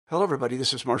Hello, everybody.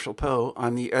 This is Marshall Poe.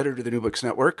 I'm the editor of the New Books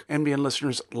Network. NBN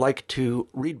listeners like to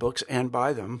read books and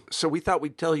buy them. So we thought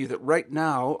we'd tell you that right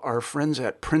now, our friends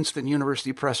at Princeton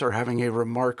University Press are having a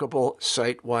remarkable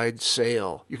site-wide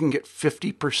sale. You can get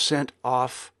 50%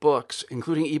 off books,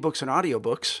 including ebooks and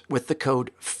audiobooks, with the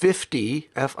code 50,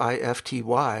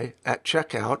 F-I-F-T-Y, at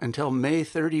checkout until May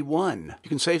 31. You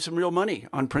can save some real money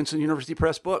on Princeton University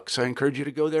Press books. I encourage you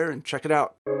to go there and check it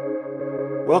out.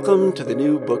 Welcome to the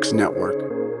New Books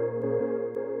Network.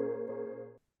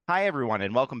 Hi, everyone,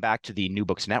 and welcome back to the New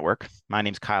Books Network. My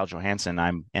name's Kyle Johansson,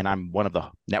 I'm one of the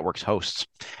network's hosts.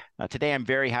 Today, I'm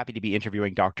very happy to be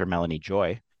interviewing Dr. Melanie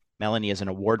Joy. Melanie is an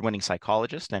award-winning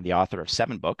psychologist and the author of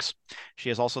 7 books. She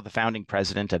is also the founding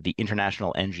president of the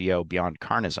international NGO Beyond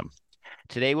Carnism.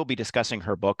 Today, we'll be discussing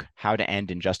her book, How to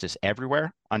End Injustice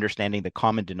Everywhere, Understanding the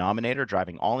Common Denominator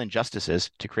Driving All Injustices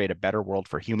to Create a Better World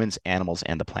for Humans, Animals,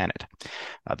 and the Planet.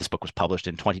 This book was published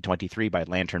in 2023 by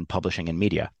Lantern Publishing and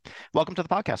Media. Welcome to the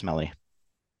podcast, Melanie.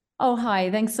 Oh,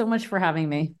 hi. Thanks so much for having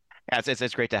me. Yeah,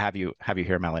 it's great to have you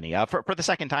here, Melanie. For the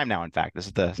second time now, in fact. This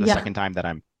is the second time that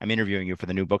I'm interviewing you for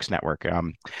the New Books Network.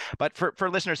 But for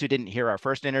listeners who didn't hear our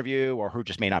first interview or who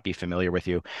just may not be familiar with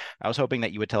you, I was hoping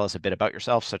that you would tell us a bit about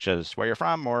yourself, such as where you're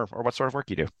from or what sort of work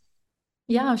you do.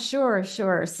 Yeah, sure.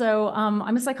 So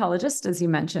I'm a psychologist, as you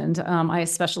mentioned. I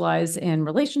specialize in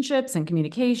relationships and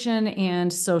communication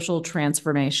and social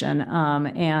transformation.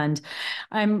 And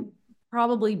I'm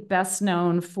probably best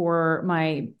known for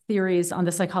my theories on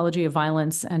the psychology of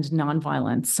violence and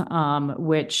nonviolence,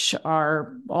 which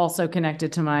are also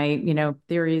connected to my,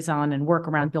 theories on and work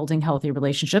around building healthy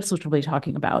relationships, which we'll be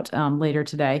talking about later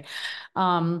today.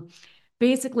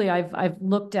 Basically, I've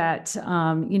looked at,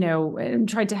 and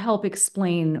tried to help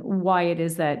explain why it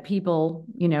is that people,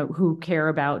 who care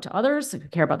about others, who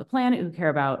care about the planet, who care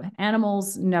about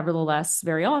animals, nevertheless,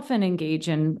 very often engage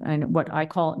in what I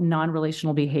call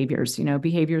non-relational behaviors,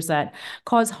 behaviors that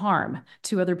cause harm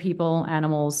to other people,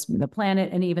 animals, the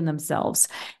planet, and even themselves.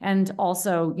 And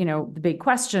also, the big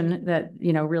question that,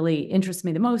 really interests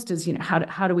me the most is,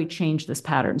 how do we change this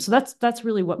pattern? So that's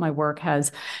really what my work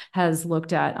has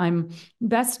looked at. I'm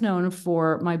best known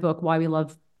for my book, Why We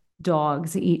Love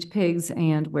Dogs, Eat Pigs,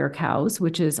 and Wear Cows,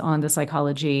 which is on the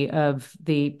psychology of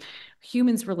the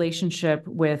human's relationship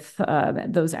with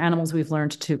those animals we've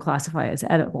learned to classify as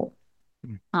edible.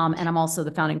 And I'm also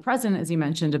the founding president, as you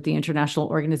mentioned, of the international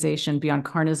organization Beyond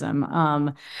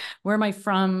Carnism. Where am I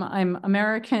from? I'm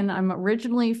American. I'm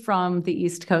originally from the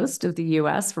East Coast of the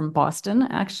US, from Boston,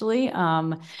 actually.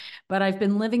 But I've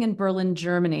been living in Berlin,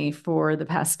 Germany for the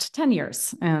past 10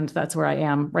 years, and that's where I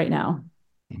am right now.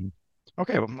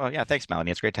 Okay. Well, yeah, thanks, Melanie.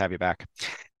 It's great to have you back.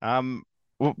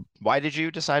 Why did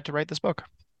you decide to write this book?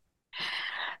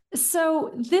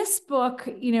 So this book,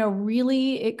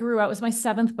 really it grew out. It was my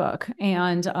 7th book,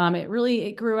 and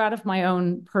it grew out of my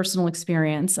own personal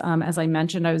experience. As I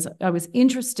mentioned, I was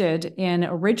interested in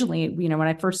originally, when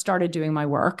I first started doing my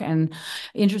work, and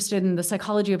interested in the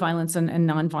psychology of violence and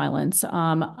nonviolence.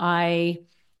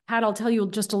 I'll tell you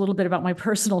just a little bit about my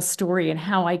personal story and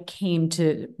how I came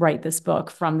to write this book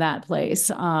from that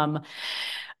place.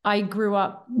 I grew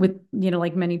up with,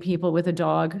 like many people, with a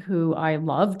dog who I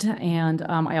loved. And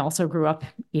I also grew up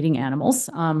eating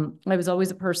animals. I was always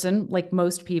a person, like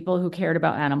most people, who cared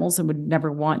about animals and would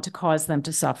never want to cause them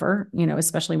to suffer,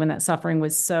 especially when that suffering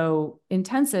was so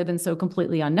intensive and so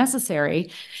completely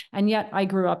unnecessary. And yet I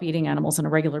grew up eating animals on a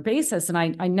regular basis. And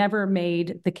I never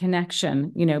made the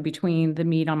connection, between the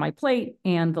meat on my plate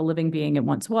and the living being it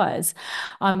once was,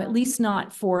 at least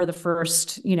not for the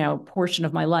first, portion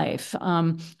of my life.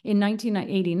 In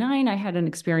 1989, I had an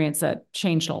experience that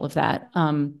changed all of that.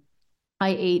 I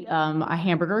ate a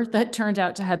hamburger that turned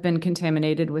out to have been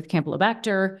contaminated with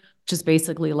Campylobacter, which is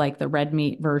basically like the red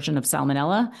meat version of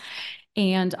Salmonella.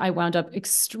 And I wound up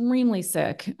extremely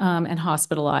sick and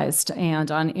hospitalized and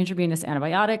on intravenous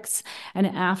antibiotics. And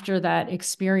after that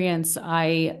experience,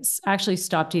 I actually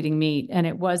stopped eating meat. And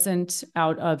it wasn't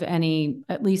out of any,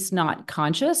 at least not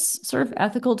conscious, sort of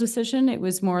ethical decision. It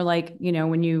was more like,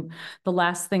 when the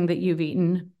last thing that you've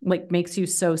eaten like makes you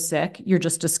so sick, you're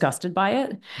just disgusted by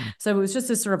it. So it was just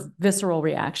this sort of visceral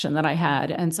reaction that I had.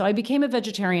 And so I became a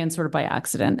vegetarian sort of by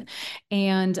accident.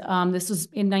 And this was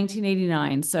in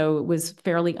 1989. So it was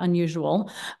fairly unusual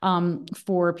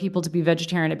for people to be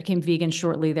vegetarian. I became vegan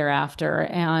shortly thereafter.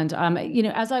 And,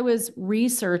 as I was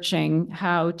researching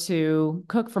how to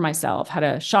cook for myself, how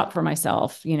to shop for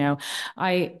myself,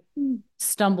 I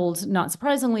stumbled, not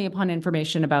surprisingly, upon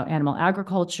information about animal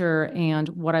agriculture. And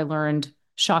what I learned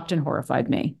shocked and horrified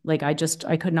me. Like I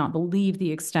could not believe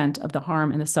the extent of the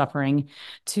harm and the suffering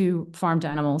to farmed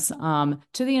animals,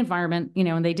 to the environment,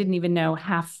 and they didn't even know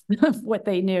half of what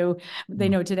they know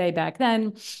today back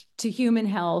then, to human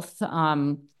health,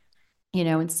 and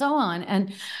so on.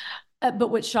 And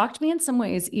but what shocked me in some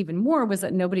ways even more was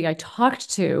that nobody I talked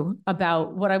to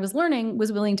about what I was learning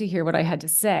was willing to hear what I had to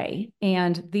say.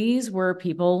 And these were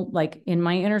people like in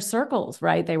my inner circles,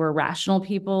 right? They were rational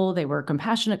people. They were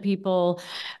compassionate people.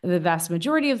 The vast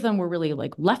majority of them were really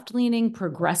like left-leaning,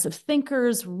 progressive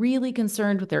thinkers, really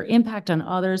concerned with their impact on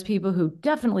others, people who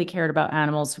definitely cared about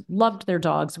animals, loved their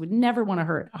dogs, would never want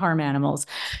to harm animals.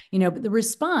 But the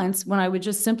response when I would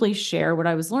just simply share what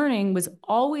I was learning was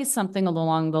always something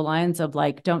along the lines of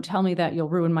like, don't tell me that, you'll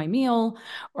ruin my meal.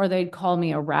 Or they'd call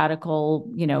me a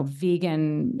radical,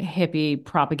 vegan hippie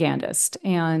propagandist.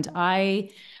 And I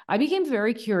became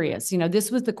very curious.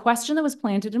 This was the question that was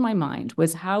planted in my mind,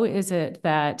 was how is it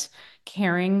that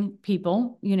caring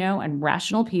people, and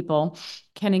rational people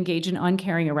can engage in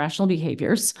uncaring, irrational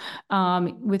behaviors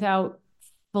without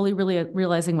fully really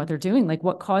realizing what they're doing, like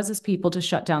what causes people to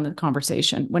shut down the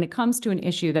conversation when it comes to an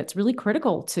issue that's really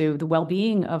critical to the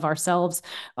well-being of ourselves,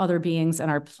 other beings,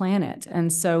 and our planet.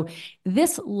 And so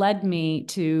this led me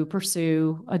to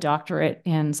pursue a doctorate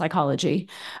in psychology.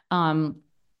 And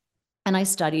I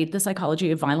studied the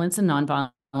psychology of violence and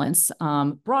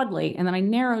nonviolence broadly. And then I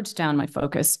narrowed down my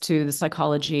focus to the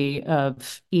psychology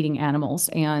of eating animals.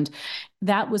 And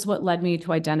that was what led me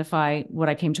to identify what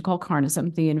I came to call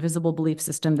carnism, the invisible belief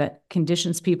system that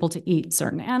conditions people to eat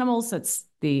certain animals. That's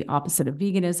the opposite of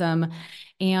veganism.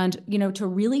 And, to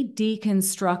really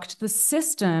deconstruct the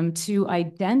system to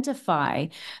identify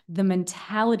the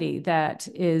mentality that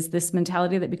is this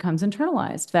mentality that becomes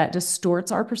internalized, that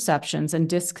distorts our perceptions and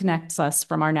disconnects us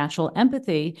from our natural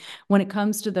empathy when it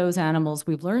comes to those animals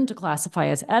we've learned to classify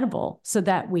as edible, so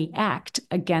that we act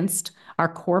against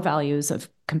our core values of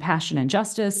compassion and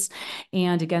justice,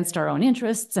 and against our own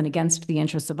interests and against the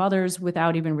interests of others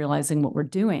without even realizing what we're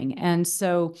doing. And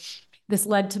so this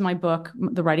led to my book,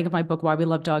 the writing of my book, Why We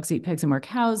Love Dogs, Eat Pigs, and Wear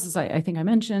Cows, as I think I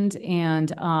mentioned.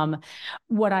 And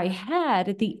what I had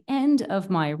at the end of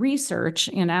my research,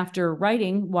 and after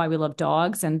writing Why We Love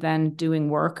Dogs and then doing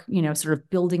work, sort of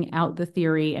building out the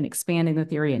theory and expanding the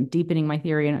theory and deepening my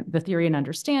theory and the theory and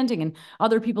understanding, and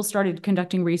other people started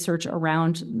conducting research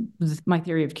around my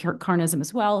theory of carnism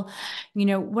as well.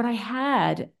 What I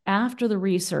had after the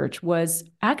research was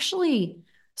actually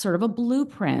sort of a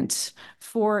blueprint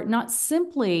for not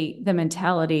simply the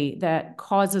mentality that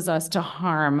causes us to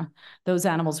harm those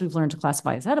animals we've learned to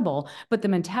classify as edible, but the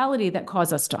mentality that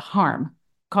causes us to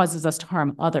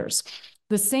harm others.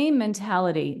 The same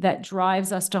mentality that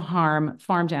drives us to harm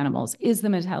farmed animals is the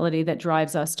mentality that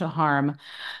drives us to harm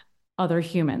other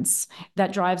humans,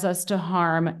 that drives us to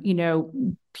harm,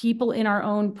 people in our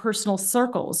own personal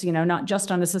circles, not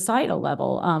just on a societal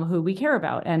level, who we care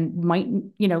about and might,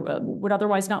 would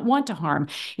otherwise not want to harm.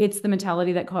 It's the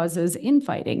mentality that causes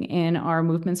infighting in our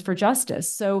movements for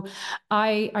justice. So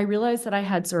I realized that I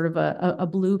had sort of a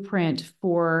blueprint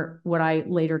for what I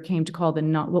later came to call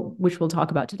which we'll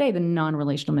talk about today, the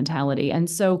non-relational mentality. And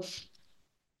so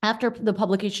after the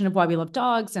publication of Why We Love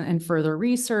Dogs and further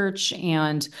research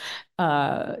and,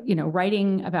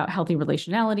 writing about healthy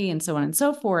relationality and so on and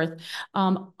so forth,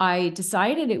 I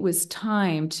decided it was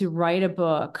time to write a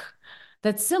book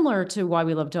that's similar to Why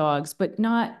We Love Dogs, but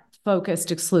not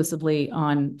focused exclusively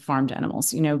on farmed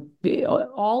animals,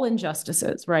 all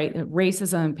injustices, right?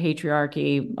 Racism,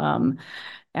 patriarchy,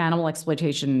 animal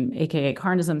exploitation, aka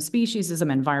carnism,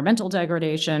 speciesism, environmental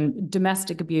degradation,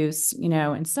 domestic abuse,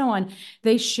 and so on,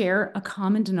 they share a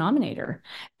common denominator.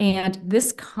 And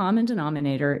this common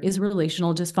denominator is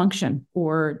relational dysfunction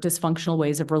or dysfunctional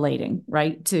ways of relating,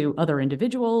 right, to other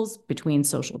individuals, between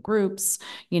social groups,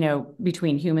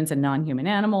 between humans and non-human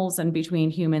animals, and between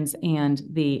humans and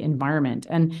the environment.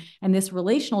 And this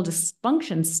relational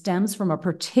dysfunction stems from a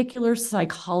particular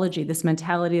psychology, this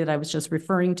mentality that I was just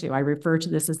referring to. I refer to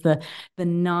this as the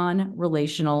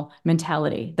non-relational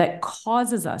mentality that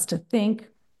causes us to think,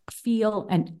 feel,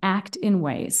 and act in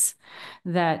ways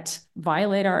that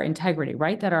violate our integrity,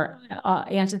 right? That are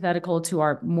antithetical to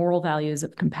our moral values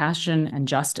of compassion and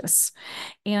justice,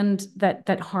 and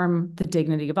that harm the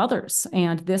dignity of others.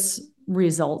 And this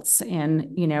results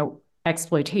in,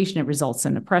 exploitation, it results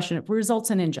in oppression, it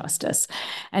results in injustice.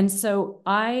 And so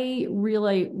I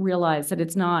really realize that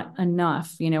it's not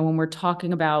enough, when we're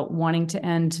talking about wanting to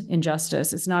end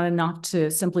injustice, it's not enough to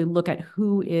simply look at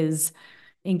who is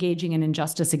engaging in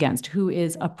injustice against, who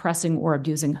is oppressing or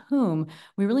abusing whom,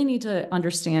 we really need to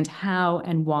understand how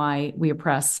and why we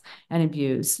oppress and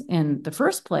abuse in the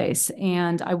first place.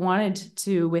 And I wanted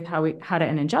to, with How to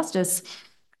End Injustice,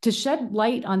 to shed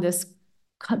light on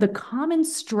the common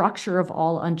structure of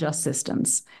all unjust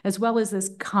systems, as well as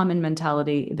this common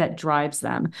mentality that drives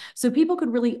them. So people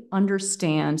could really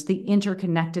understand the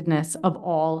interconnectedness of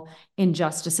all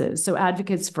injustices. So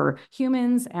advocates for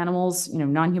humans, animals,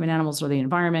 non-human animals, or the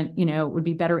environment, would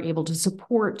be better able to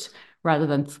support rather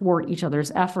than thwart each other's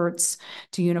efforts,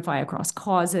 to unify across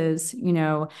causes.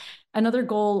 Another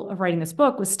goal of writing this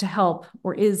book was to help,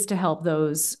 or is to help,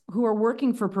 those who are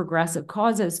working for progressive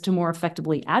causes to more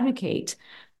effectively advocate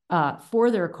for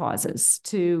their causes,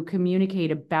 to communicate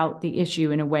about the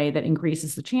issue in a way that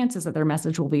increases the chances that their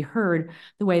message will be heard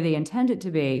the way they intend it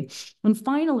to be. And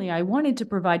finally, I wanted to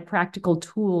provide practical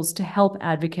tools to help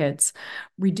advocates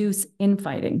reduce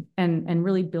infighting and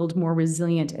really build more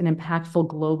resilient and impactful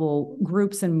global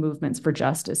groups and movements for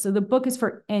justice. So the book is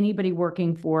for anybody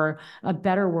working for a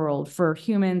better world for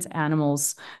humans,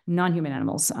 animals, non-human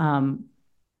animals,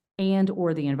 and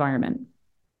or the environment.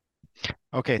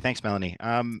 Okay, thanks, Melanie.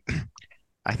 I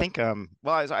think well,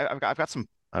 I've got some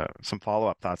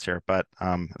follow-up thoughts here, but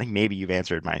I think maybe you've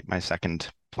answered my second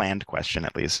planned question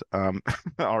at least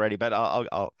already. But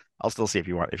I'll still see if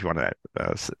you want to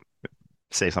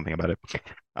say something about it.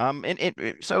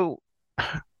 So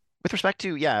with respect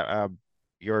to your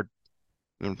your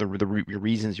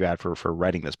reasons you had for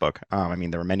writing this book. I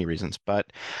mean, there were many reasons,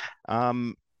 but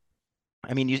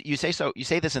I mean, you say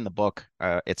this in the book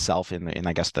itself in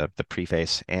I guess the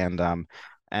preface, and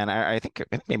I think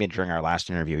maybe during our last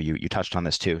interview you touched on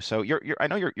this too. So I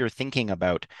know you're thinking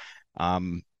about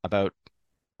I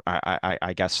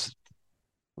guess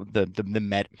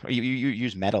the you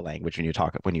use meta language when you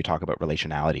talk about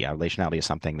relationality. Relationality is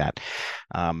something that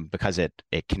because it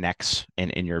connects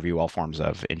in your view all forms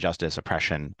of injustice,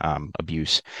 oppression,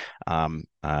 abuse.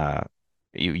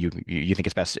 You think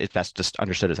it's best just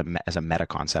understood as a meta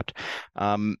concept.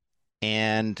 So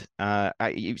the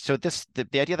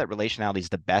idea that relationality is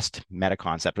the best meta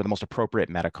concept, or the most appropriate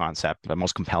meta concept, the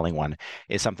most compelling one,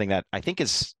 is something that I think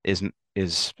is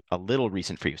a little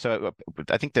recent for you. So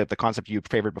I think that the concept you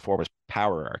favored before was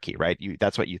powerarchy, right?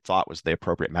 That's what you thought was the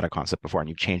appropriate meta concept before, and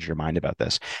you've changed your mind about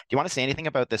this. Do you want to say anything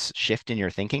about this shift in your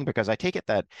thinking? Because I take it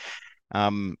that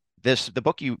the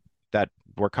book that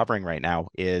we're covering right now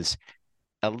is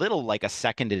a little like a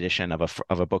second edition of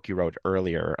a book you wrote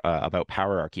earlier about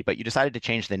powerarchy, but you decided to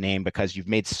change the name because you've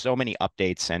made so many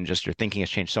updates and just your thinking has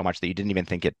changed so much that you didn't even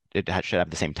think it should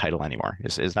have the same title anymore.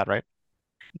 Is that right?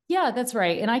 Yeah, that's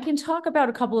right. And I can talk about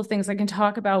a couple of things. I can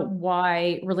talk about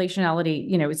why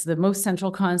relationality, is the most central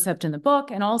concept in the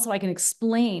book. And also I can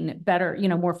explain better,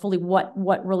 more fully what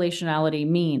relationality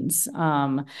means,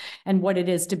 and what it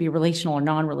is to be relational or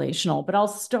non-relational. But I'll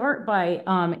start by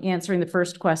answering the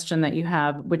first question that you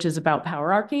have, which is about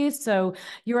powerarchy. So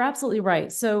you're absolutely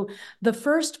right. So the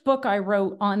first book I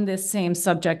wrote on this same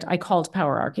subject, I called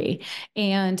Powerarchy.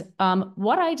 And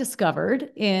what I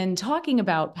discovered in talking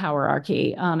about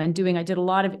powerarchy, I did a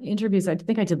lot of interviews. I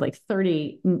think I did like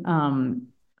 30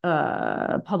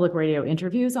 public radio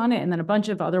interviews on it, and then a bunch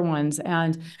of other ones.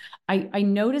 And I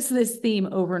noticed this theme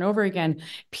over and over again.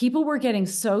 People were getting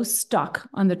so stuck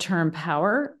on the term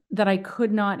power that I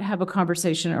could not have a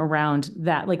conversation around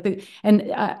that.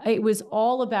 It was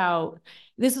all about.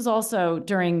 This was also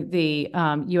during the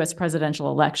U.S. presidential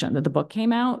election that the book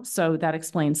came out. So that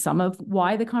explains some of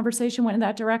why the conversation went in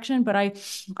that direction. But I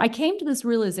came to this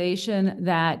realization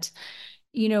that,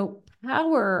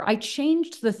 power, I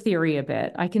changed the theory a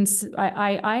bit.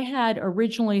 I had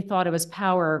originally thought of as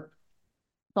power,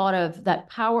 thought of that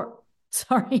power.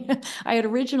 Sorry, I had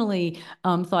originally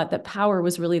thought that power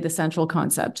was really the central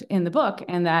concept in the book,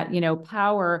 and that,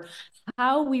 power,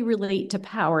 how we relate to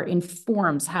power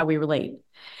informs how we relate.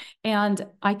 And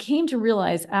I came to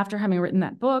realize after having written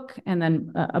that book, and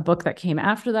then a book that came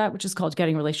after that, which is called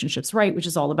Getting Relationships Right, which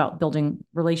is all about building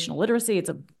relational literacy. It's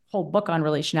a whole book on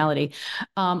relationality.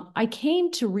 I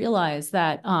came to realize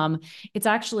that it's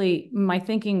actually, my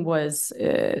thinking was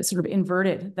sort of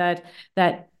inverted, that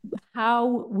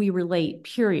how we relate,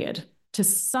 period, to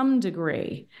some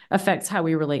degree affects how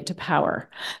we relate to power.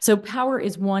 So power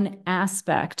is one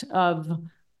aspect of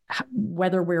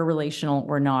whether we're relational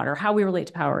or not, or how we relate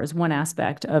to power is one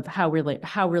aspect of how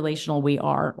relational we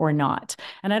are or not.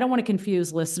 And I don't want to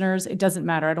confuse listeners. It doesn't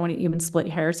matter. I don't want to even split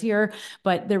hairs here,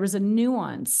 but there was a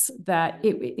nuance that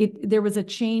there was a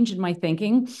change in my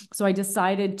thinking. So I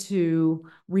decided to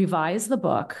revise the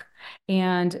book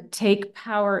and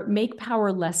make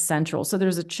power less central. So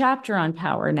there's a chapter on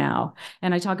power now,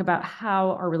 and I talk about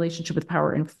how our relationship with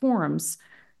power informs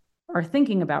are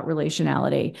thinking about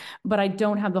relationality, but I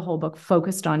don't have the whole book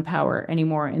focused on power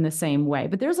anymore in the same way.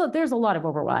 But there's a lot of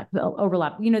overlap.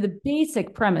 The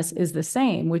basic premise is the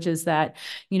same, which is that,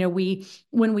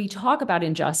 when we talk about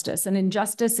injustice, and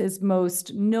injustice is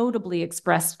most notably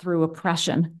expressed through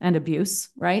oppression and abuse,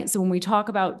 right? So when we talk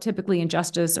about typically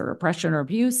injustice or oppression or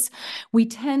abuse, we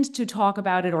tend to talk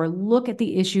about it or look at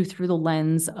the issue through the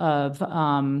lens of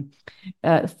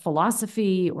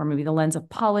philosophy, or maybe the lens of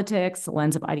politics, the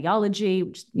lens of ideology,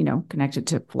 which connected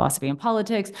to philosophy and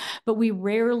politics. But we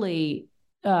rarely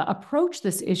approach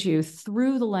this issue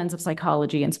through the lens of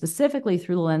psychology, and specifically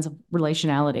through the lens of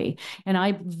relationality. And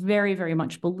I very, very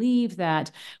much believe that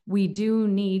we do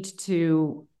need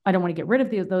to, I don't want to get rid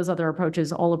of those other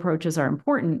approaches. All approaches are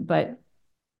important, but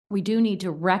we do need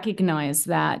to recognize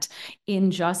that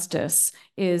injustice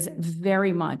is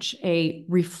very much a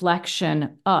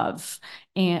reflection of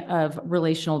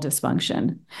relational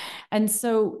dysfunction. And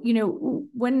so,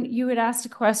 when you had asked a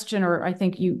question, or I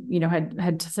think you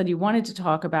had said you wanted to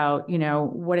talk about,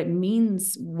 what it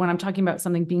means when I'm talking about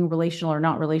something being relational or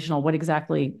not relational, what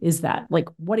exactly is that? Like,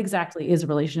 what exactly is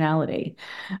relationality?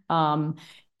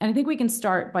 And I think we can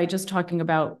start by just talking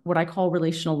about what I call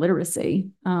relational literacy.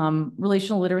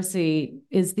 Relational literacy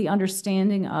is the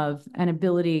understanding of an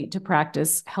ability to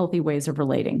practice healthy ways of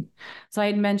relating. So I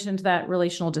had mentioned that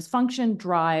relational dysfunction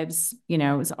drives,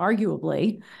 is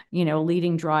arguably, a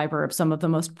leading driver of some of the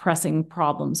most pressing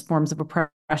problems, forms of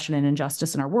oppression and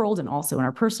injustice in our world, and also in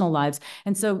our personal lives.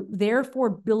 And so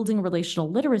therefore, building relational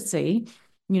literacy,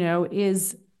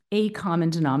 is a common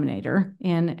denominator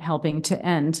in helping to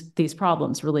end these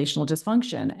problems, relational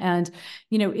dysfunction. And,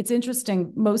 it's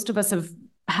interesting, most of us have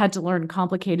had to learn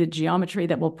complicated geometry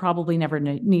that we'll probably never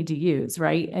need to use,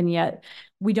 right? And yet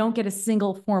we don't get a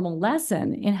single formal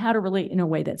lesson in how to relate in a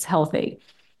way that's healthy.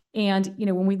 And,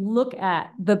 when we look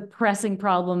at the pressing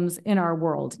problems in our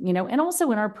world, and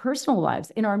also in our personal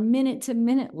lives, in our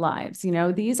minute-to-minute lives,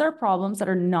 these are problems that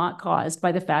are not caused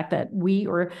by the fact that we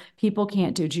or people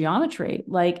can't do geometry.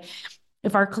 Like,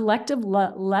 if our collective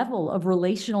level of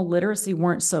relational literacy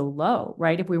weren't so low,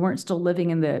 right? If we weren't still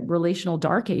living in the relational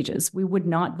dark ages, we would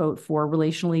not vote for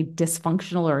relationally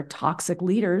dysfunctional or toxic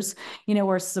leaders,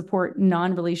 or support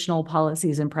non-relational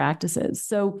policies and practices.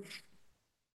 So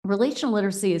relational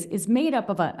literacy is made up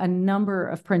of a number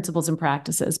of principles and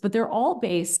practices, but they're all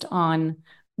based on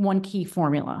one key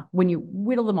formula. When you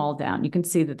whittle them all down, you can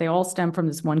see that they all stem from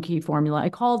this one key formula. I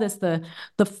call this the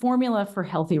formula for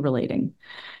healthy relating.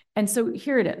 And so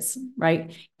here it is,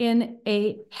 right? In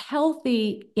a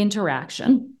healthy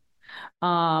interaction,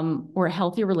 or a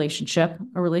healthy relationship,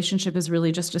 a relationship is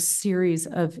really just a series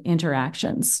of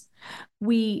interactions.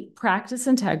 We practice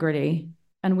integrity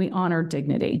and we honor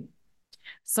dignity.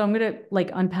 So I'm going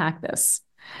to unpack this.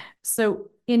 So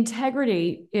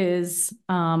integrity is,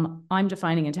 I'm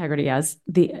defining integrity as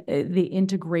the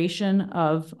integration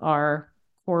of our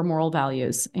core moral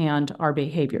values and our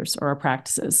behaviors or our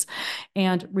practices.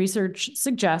 And research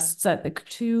suggests that the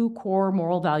two core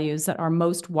moral values that are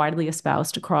most widely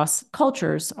espoused across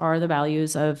cultures are the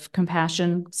values of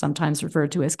compassion, sometimes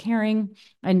referred to as caring,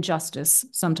 and justice,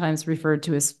 sometimes referred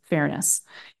to as fairness.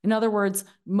 In other words,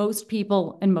 most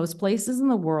people in most places in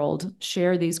the world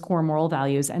share these core moral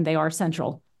values, and they are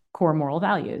central core moral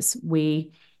values.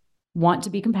 We want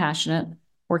to be compassionate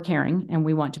or caring, and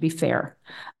we want to be fair.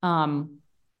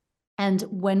 And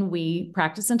when we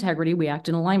practice integrity, we act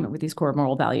in alignment with these core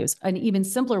moral values. An even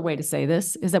simpler way to say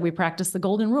this is that we practice the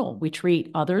golden rule. We treat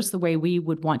others the way we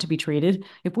would want to be treated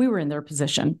if we were in their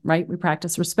position, right? We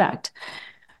practice respect.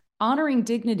 Honoring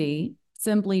dignity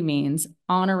simply means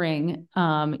honoring,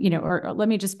 or let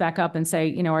me just back up and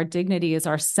say, our dignity is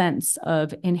our sense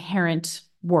of inherent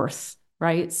worth,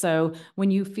 right? So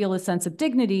when you feel a sense of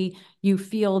dignity, you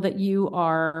feel that you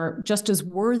are just as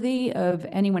worthy of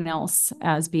anyone else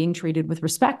as being treated with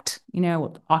respect,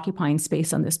 occupying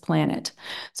space on this planet.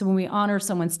 So when we honor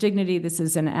someone's dignity, this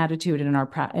is an attitude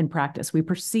in practice. We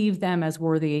perceive them as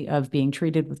worthy of being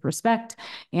treated with respect,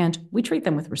 and we treat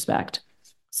them with respect.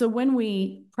 So when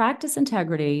we practice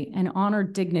integrity and honor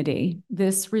dignity,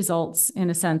 this results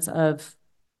in a sense of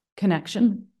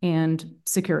connection and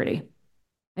security.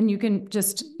 And you can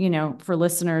just, for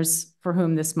listeners for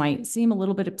whom this might seem a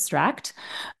little bit abstract,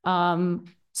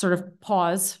 sort of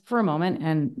pause for a moment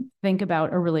and think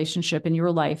about a relationship in your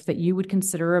life that you would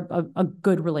consider a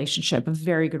good relationship, a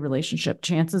very good relationship.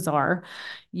 Chances are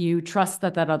you trust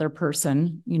that other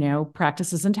person,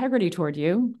 practices integrity toward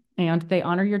you and they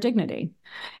honor your dignity.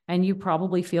 And you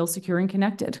probably feel secure and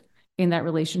connected in that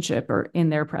relationship or in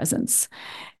their presence.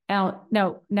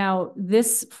 Now,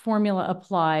 this formula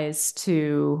applies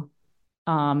to,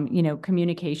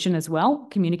 communication as well.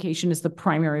 Communication is the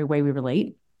primary way we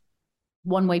relate.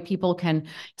 One way people can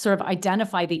sort of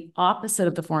identify the opposite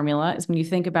of the formula is when you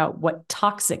think about what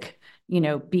toxic,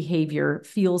 behavior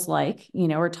feels like,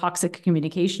 or toxic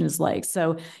communication is like.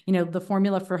 So, the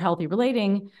formula for healthy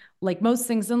relating, like most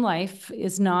things in life,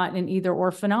 is not an either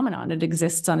or phenomenon. It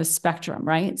exists on a spectrum,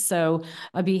 right? So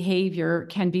a behavior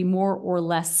can be more or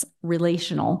less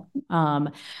relational.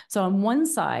 So on one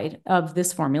side of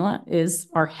this formula is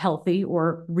our healthy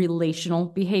or relational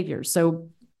behaviors. So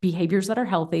behaviors that are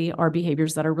healthy are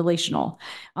behaviors that are relational.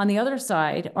 On the other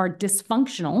side are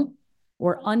dysfunctional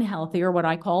or unhealthy, or what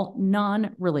I call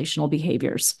non-relational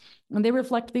behaviors. And they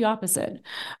reflect the opposite.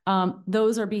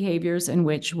 Those are behaviors in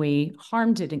which we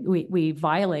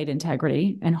violate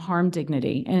integrity and harm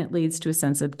dignity, and it leads to a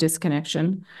sense of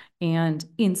disconnection and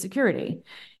insecurity.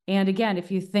 And again, if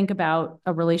you think about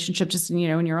a relationship just, in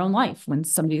your own life, when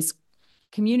somebody's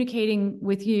communicating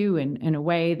with you in a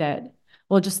way that,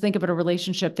 well, just think of it a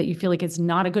relationship that you feel like it's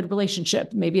not a good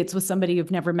relationship. Maybe it's with somebody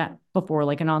you've never met before,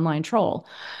 like an online troll.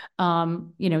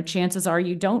 Chances are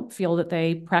you don't feel that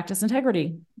they practice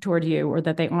integrity toward you or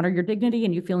that they honor your dignity,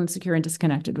 and you feel insecure and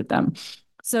disconnected with them.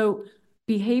 So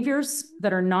behaviors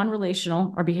that are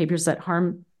non-relational are behaviors that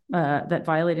that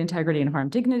violate integrity and harm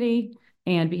dignity,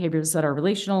 and behaviors that are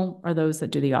relational are those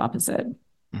that do the opposite.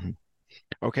 Mm-hmm.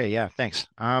 Okay, yeah, thanks.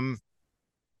 I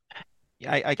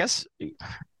guess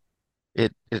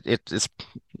it's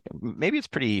maybe it's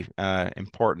pretty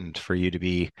important for you to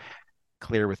be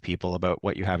clear with people about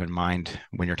what you have in mind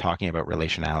when you're talking about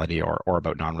relationality or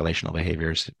about non-relational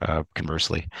behaviors.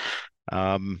 Conversely,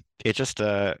 it just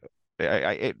I'm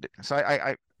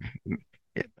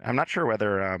not sure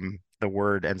whether the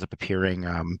word ends up appearing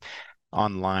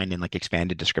online in like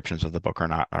expanded descriptions of the book or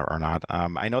not.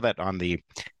 I know that on the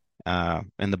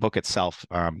in the book itself,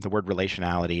 the word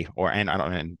relationality or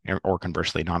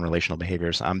conversely non-relational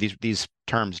behaviors, these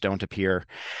terms don't appear.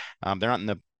 They're not in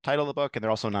the title of the book, and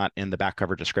they're also not in the back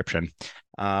cover description.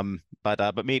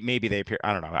 But maybe they appear.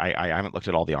 I don't know. I haven't looked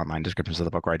at all the online descriptions of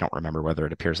the book, or I don't remember whether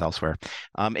it appears elsewhere.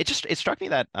 It struck me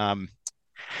that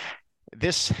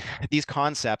these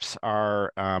concepts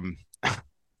are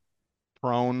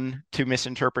prone to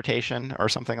misinterpretation or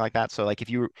something like that. So like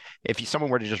if someone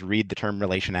were to just read the term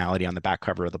relationality on the back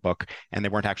cover of the book and they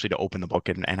weren't actually to open the book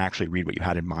and actually read what you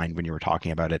had in mind when you were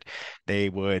talking about it, they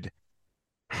would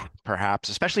perhaps,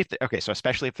 especially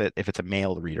if it's a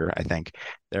male reader, I think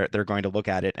they're going to look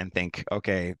at it and think,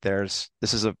 okay, this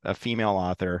is a female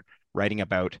author writing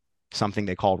about something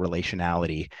they call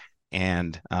relationality,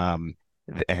 and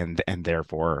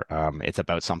therefore it's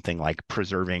about something like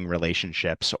preserving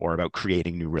relationships or about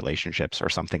creating new relationships or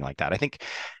something like that. I think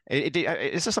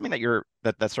is this something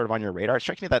that's sort of on your radar? It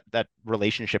strikes me that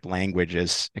relationship language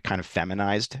is kind of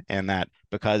feminized, and that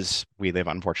because we live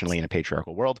unfortunately in a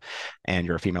patriarchal world and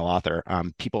you're a female author,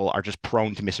 people are just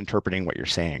prone to misinterpreting what you're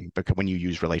saying because when you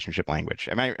use relationship language.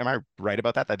 Am I right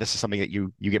about that this is something that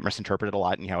you get misinterpreted a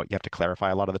lot and you have to clarify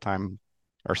a lot of the time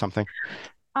or something?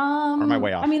 Or am I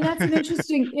way off? I mean, that's an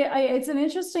interesting, it's an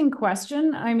interesting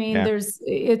question. I mean,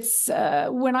 Yeah.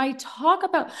 when I talk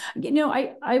about,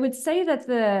 I would say that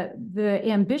the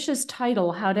ambitious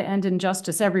title, How to End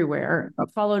Injustice Everywhere,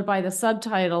 followed by the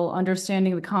subtitle,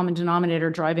 Understanding the Common Denominator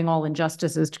Driving All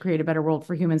Injustices to Create a Better World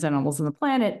for Humans, Animals, and the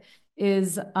Planet,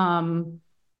 is,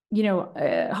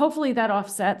 hopefully that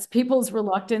offsets people's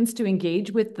reluctance to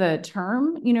engage with the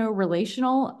term,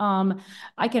 relational.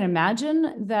 I can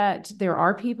imagine that there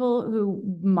are people who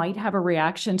might have a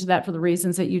reaction to that for the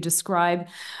reasons that you describe.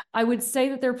 I would say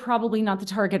that they're probably not the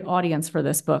target audience for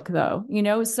this book, though,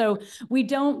 so we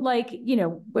don't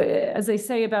as they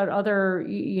say about other,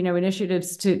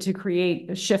 initiatives to create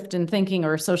a shift in thinking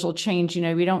or social change,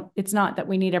 it's not that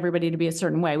we need everybody to be a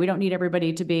certain way. We don't need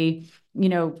everybody to be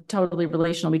totally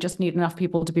relational. We just need enough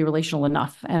people to be relational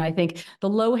enough. And I think the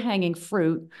low-hanging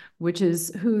fruit, which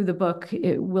is who the book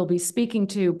will be speaking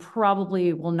to,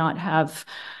 probably will not have,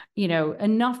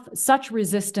 enough such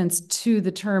resistance to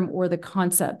the term or the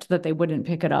concept that they wouldn't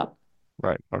pick it up.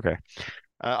 Right. Okay.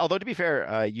 Although to be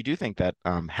fair, you do think that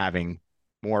having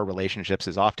more relationships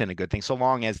is often a good thing, so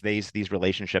long as these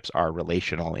relationships are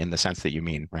relational in the sense that you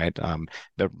mean, right?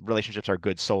 The relationships are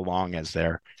good so long as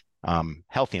they're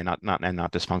healthy and not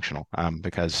dysfunctional,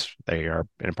 because they are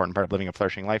an important part of living a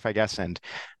flourishing life, I guess. And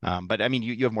but I mean,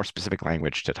 you have more specific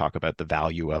language to talk about the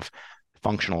value of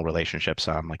functional relationships,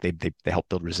 like they help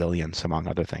build resilience among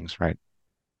other things, right?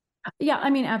 Yeah, I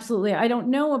mean, absolutely. I don't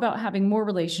know about having more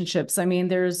relationships. I mean,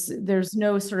 there's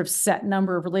no sort of set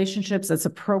number of relationships that's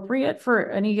appropriate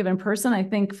for any given person. I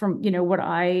think from, what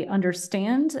I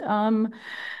understand, from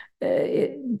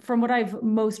what I've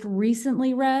most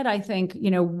recently read, I think,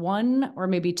 one or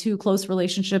maybe two close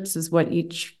relationships is what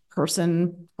each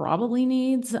person probably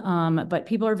needs. But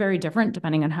people are very different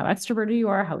depending on how extroverted you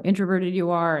are, how introverted you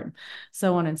are, and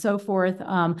so on and so forth.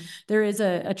 There is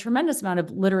a tremendous amount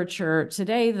of literature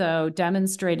today, though,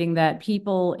 demonstrating that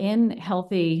people in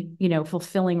healthy,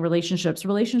 fulfilling relationships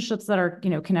that are,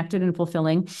 connected and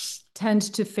fulfilling, tend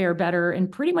to fare better in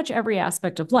pretty much every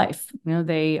aspect of life.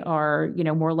 They are,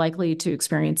 more likely to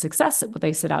experience success at what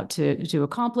they set out to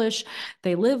accomplish.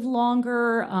 They live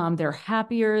longer. They're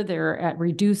happier. They're at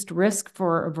reduced risk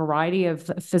for a variety of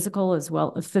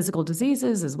physical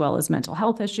diseases, as well as mental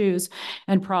health issues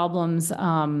and problems,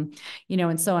 and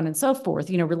so on and so forth.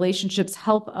 Relationships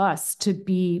help us to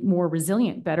be more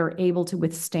resilient, better able to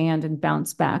withstand and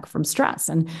bounce back from stress.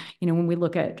 And, when we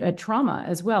look at trauma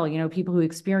as well, people who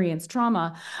experience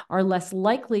trauma are less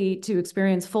likely to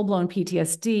experience full-blown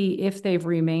PTSD if they've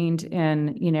remained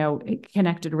in,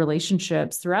 connected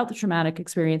relationships throughout the traumatic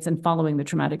experience and following the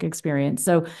traumatic experience.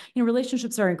 So,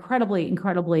 relationships are incredibly,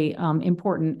 incredibly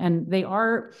important, and they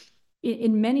are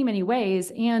in many, many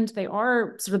ways, and they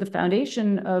are sort of the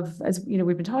foundation of, as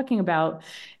we've been talking about,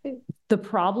 the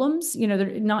problems.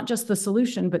 They're not just the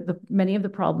solution, but many of the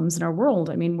problems in our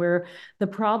world. I mean, the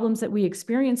problems that we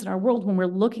experience in our world when we're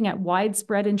looking at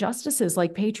widespread injustices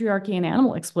like patriarchy and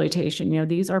animal exploitation.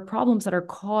 These are problems that are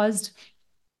caused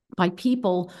by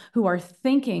people who are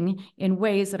thinking in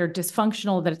ways that are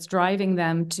dysfunctional, that it's driving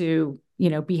them to,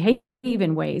 behave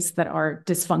in ways that are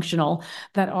dysfunctional,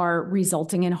 that are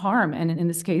resulting in harm. And in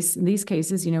these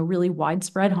cases, really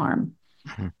widespread harm.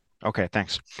 Mm-hmm. Okay,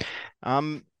 thanks.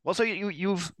 Well, so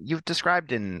you've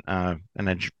described in a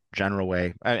general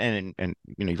way, and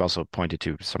you've also pointed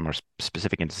to some more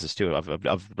specific instances too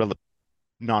of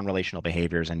non-relational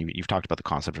behaviors, and you've talked about the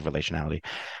concept of relationality.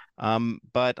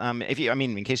 But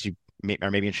in case you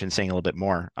are maybe interested in saying a little bit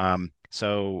more,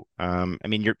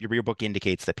 your book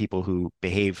indicates that people who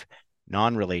behave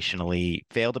non-relationally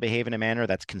fail to behave in a manner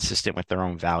that's consistent with their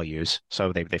own values.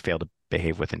 So they fail to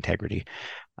behave with integrity.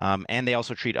 And they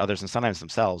also treat others and sometimes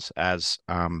themselves as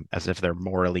if they're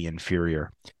morally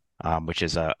inferior, which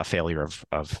is a failure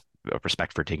of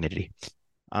respect for dignity.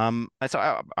 So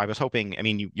I was hoping,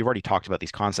 you've already talked about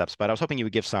these concepts, but I was hoping you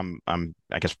would give some,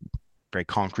 I guess, very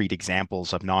concrete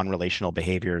examples of non-relational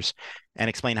behaviors and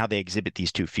explain how they exhibit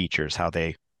these two features, how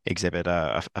they exhibit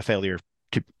a failure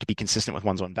to be consistent with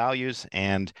one's own values,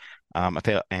 and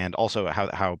also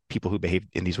how people who behave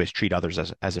in these ways treat others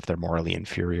as if they're morally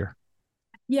inferior.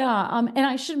 Yeah, and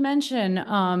I should mention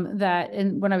that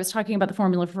when I was talking about the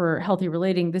formula for healthy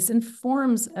relating, this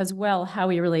informs as well how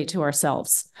we relate to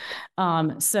ourselves.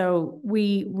 So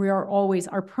we are always,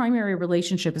 our primary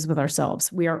relationship is with ourselves.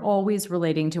 We are always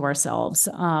relating to ourselves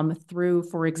through,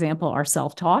 for example, our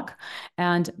self-talk.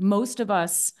 And most of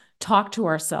us talk to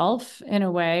ourselves in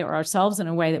a way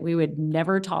that we would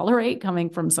never tolerate coming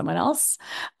from someone else.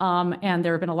 And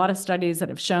there have been a lot of studies that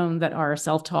have shown that our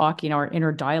self-talk, our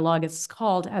inner dialogue, it's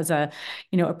called, has a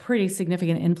pretty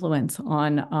significant influence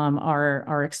on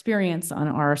our experience, on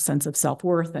our sense of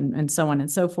self-worth, and so on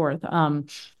and so forth.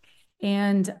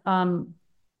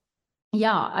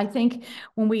 Yeah, I think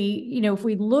when if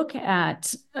we look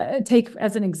at, take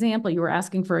as an example, you were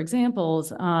asking for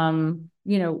examples,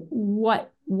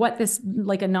 what this,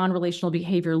 like, a non-relational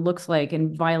behavior looks like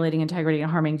in violating integrity and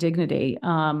harming dignity.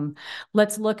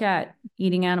 Let's look at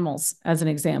eating animals as an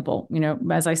example.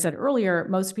 As I said earlier,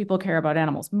 most people care about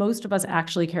animals. Most of us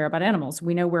actually care about animals.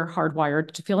 We know we're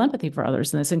hardwired to feel empathy for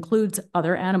others, and this includes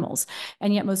other animals.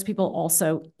 And yet most people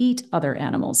also eat other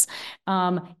animals.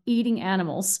 Eating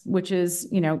animals, which is,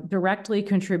 directly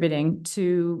contributing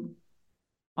to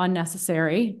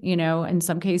unnecessary, in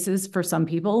some cases, for some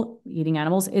people, eating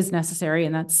animals is necessary,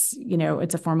 and that's,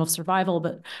 it's a form of survival.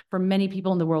 But for many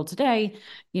people in the world today,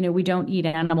 we don't eat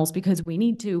animals because we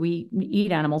need to. We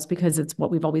eat animals because it's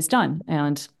what we've always done,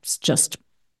 and it's just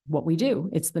what we do.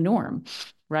 It's the norm.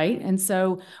 right? And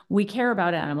so we care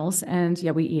about animals, and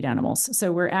yeah, we eat animals.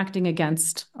 So we're acting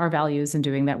against our values in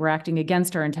doing that. We're acting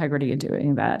against our integrity in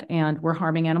doing that. And we're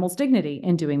harming animals' dignity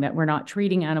in doing that. We're not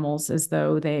treating animals as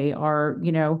though they are,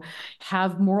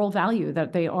 have moral value,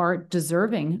 that they are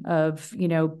deserving of,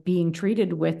 being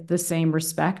treated with the same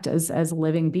respect as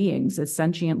living beings, as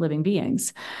sentient living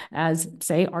beings, as,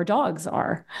 say, our dogs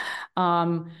are.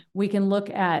 We can look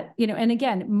at, and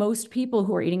again, most people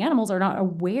who are eating animals are not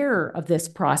aware of this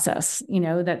process,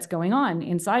 that's going on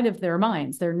inside of their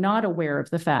minds. They're not aware of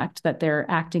the fact that they're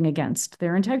acting against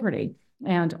their integrity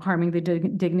and harming the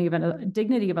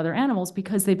dignity of other animals,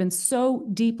 because they've been so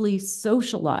deeply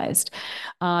socialized,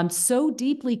 so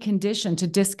deeply conditioned to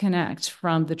disconnect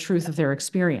from the truth of their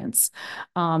experience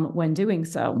when doing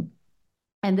so.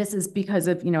 And this is because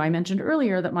of, I mentioned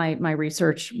earlier that my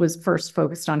research was first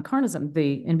focused on carnism,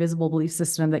 the invisible belief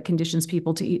system that conditions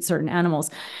people to eat certain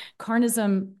animals.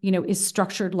 Carnism, is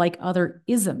structured like other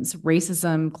isms: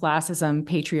 racism, classism,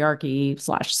 patriarchy /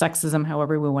 sexism,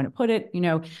 however we want to put it.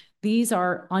 These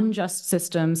are unjust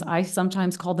systems. I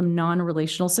sometimes call them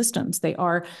non-relational systems. They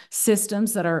are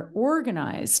systems that are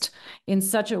organized in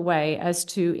such a way as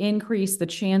to increase the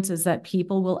chances that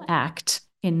people will act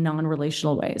in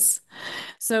non-relational ways.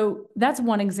 So that's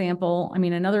one example. I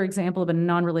mean, another example of a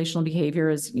non-relational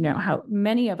behavior is, how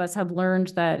many of us have learned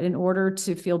that in order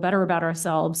to feel better about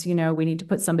ourselves, we need to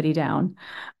put somebody down,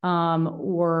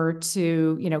 or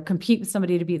to, compete with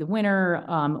somebody to be the winner.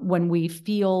 When we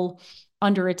feel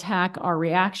under attack, our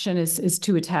reaction is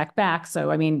to attack back.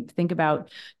 So, I mean, think about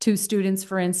two students,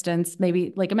 for instance.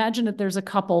 Maybe, like, imagine that there's a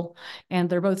couple and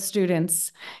they're both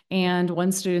students, and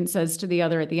one student says to the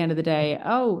other at the end of the day,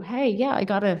 "Oh, hey, yeah, I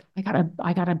got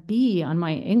a B on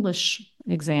my English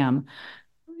exam."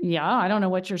 "Yeah, I don't know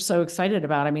what you're so excited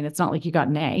about. I mean, it's not like you got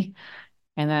an A."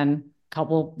 And then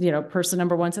person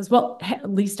number one says, "Well, at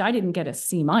least I didn't get a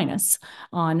C-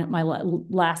 on my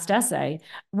last essay."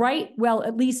 Right? "Well,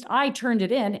 at least I turned it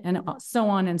in," and so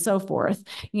on and so forth,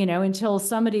 until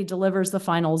somebody delivers the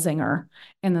final zinger,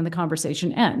 and then the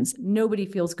conversation ends. Nobody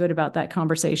feels good about that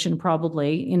conversation,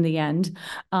 probably, in the end.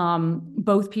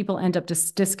 Both people end up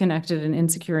disconnected and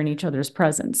insecure in each other's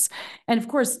presence. And of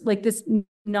course, like this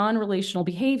non-relational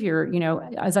behavior,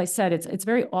 as I said, it's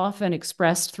very often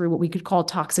expressed through what we could call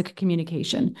toxic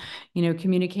communication,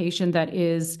 communication that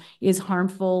is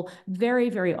harmful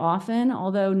very, very often.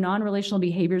 Although non-relational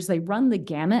behaviors, they run the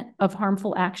gamut of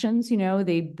harmful actions.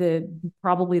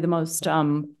 Probably the most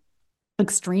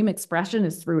extreme expression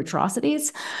is through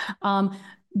atrocities.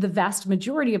 The vast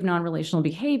majority of non-relational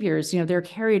behaviors, they're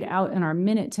carried out in our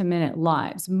minute-to-minute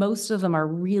lives. Most of them are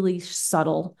really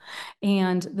subtle,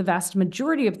 and the vast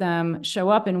majority of them show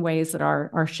up in ways that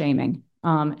are shaming.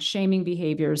 Shaming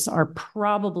behaviors are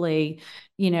probably,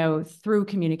 through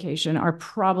communication, are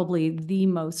probably the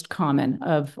most common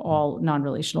of all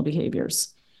non-relational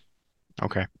behaviors.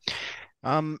 Okay.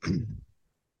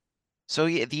 So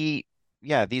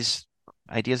these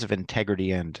ideas of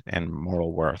integrity and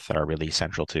moral worth are really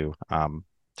central to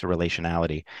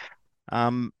relationality.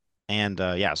 And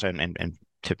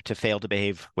to fail to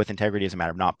behave with integrity is a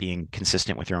matter of not being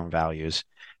consistent with your own values,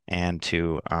 and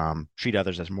to treat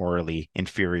others as morally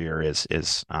inferior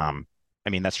is I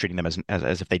mean, that's treating them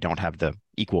as if they don't have the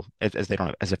equal, as if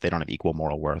they don't have equal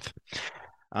moral worth.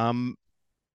 Um,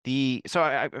 the so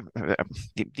I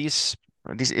these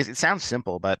it sounds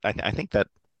simple, but I think that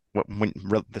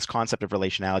this concept of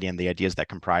relationality and the ideas that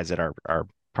comprise it are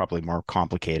probably more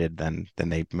complicated than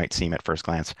they might seem at first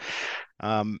glance.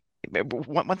 One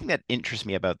thing that interests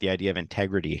me about the idea of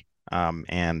integrity,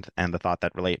 and the thought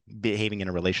that behaving in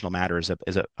a relational matter is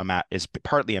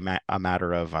partly a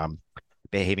matter of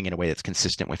behaving in a way that's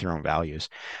consistent with your own values.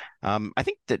 I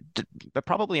think that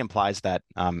probably implies that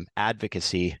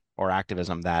advocacy or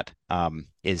activism that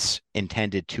is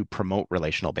intended to promote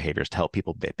relational behaviors, to help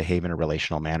people behave in a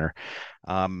relational manner.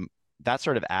 That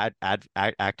sort of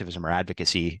activism or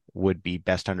advocacy would be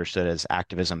best understood as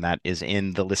activism that is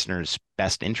in the listener's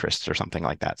best interests or something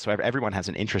like that. So everyone has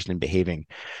an interest in behaving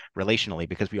relationally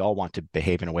because we all want to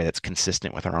behave in a way that's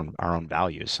consistent with our own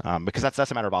values. Because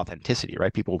that's a matter of authenticity,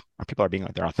 right? People are being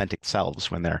like their authentic selves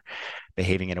when they're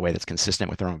behaving in a way that's consistent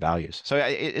with their own values. So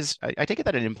I take it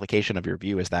that an implication of your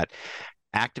view is that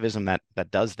activism that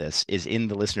does this is in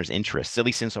the listener's interests, at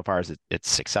least insofar as it's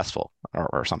successful,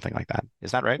 or something like that.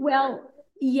 Is that right? Well,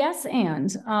 Yes,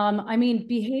 and I mean,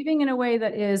 behaving in a way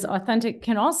that is authentic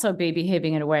can also be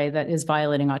behaving in a way that is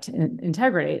violating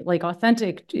integrity. Like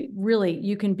authentic, really,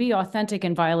 you can be authentic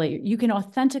and you can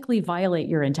authentically violate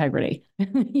your integrity.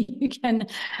 You can,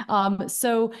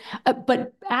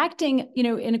 but acting,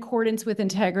 in accordance with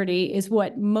integrity is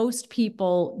what most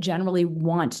people generally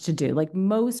want to do. Like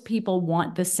most people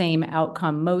want the same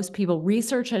outcome.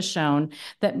 Research has shown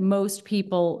that most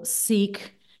people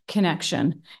seek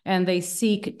connection and they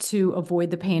seek to avoid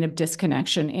the pain of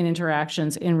disconnection in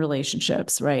interactions, in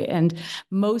relationships, right? And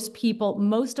most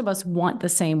of us want the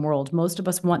same world. Most of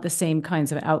us want the same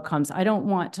kinds of outcomes. I don't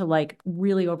want to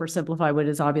really oversimplify what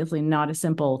is obviously not a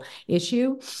simple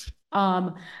issue.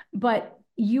 But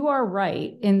you are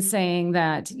right in saying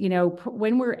that,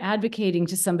 when we're advocating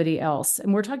to somebody else,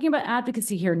 and we're talking about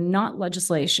advocacy here, not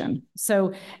legislation.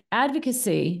 So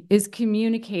advocacy is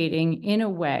communicating in a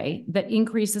way that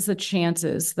increases the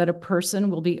chances that a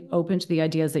person will be open to the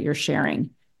ideas that you're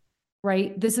sharing.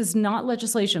 Right? This is not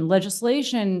legislation.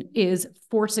 Legislation is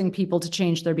forcing people to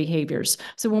change their behaviors.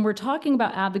 So when we're talking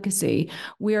about advocacy,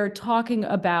 we are talking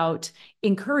about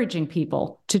encouraging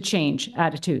people to change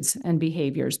attitudes and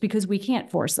behaviors because we can't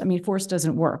force. I mean, force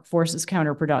doesn't work. Force is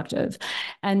counterproductive.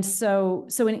 And so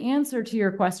in answer to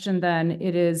your question, then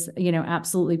it is,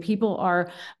 absolutely people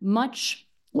are much.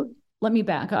 Let me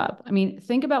back up. I mean,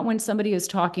 think about when somebody is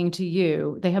talking to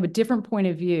you, they have a different point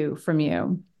of view from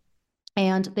you.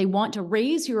 And they want to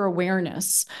raise your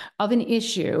awareness of an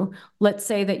issue. Let's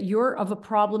say that you're of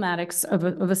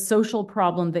a social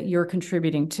problem that you're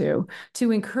contributing to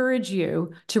encourage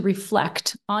you to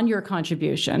reflect on your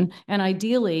contribution and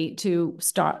ideally to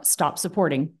stop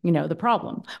supporting, the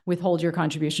problem, withhold your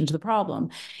contribution to the problem.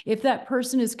 If that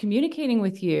person is communicating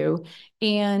with you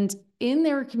and in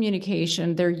their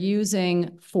communication, they're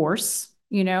using force,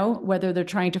 whether they're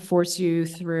trying to force you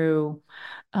through,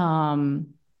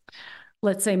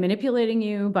 let's say manipulating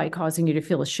you by causing you to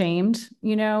feel ashamed,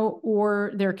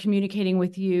 or they're communicating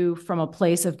with you from a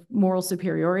place of moral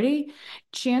superiority,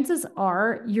 chances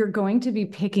are you're going to be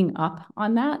picking up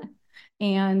on that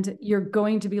and you're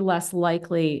going to be less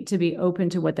likely to be open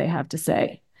to what they have to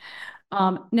say.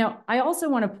 Now, I also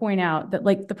want to point out that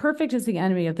the perfect is the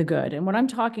enemy of the good. And what I'm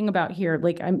talking about here,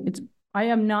 I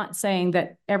am not saying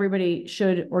that everybody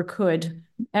should or could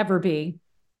ever be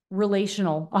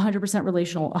relational, 100%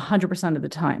 relational, 100% of the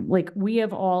time. We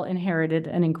have all inherited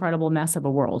an incredible mess of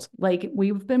a world.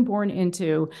 We've been born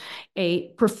into a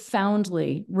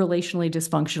profoundly relationally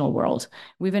dysfunctional world.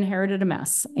 We've inherited a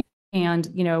mess.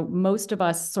 And, most of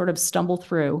us sort of stumble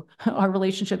through our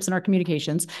relationships and our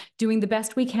communications, doing the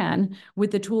best we can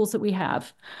with the tools that we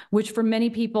have, which for many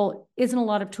people isn't a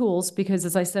lot of tools because,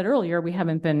 as I said earlier, we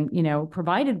haven't been,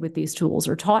 provided with these tools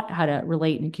or taught how to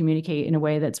relate and communicate in a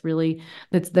way that's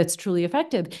truly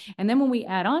effective. And then when we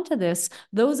add on to this,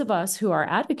 those of us who are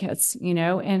advocates,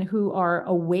 and who are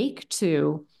awake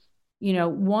to,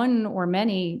 one or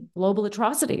many global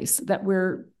atrocities that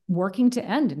we're working to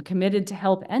end and committed to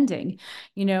help ending.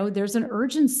 There's an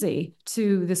urgency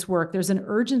to this work. There's an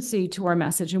urgency to our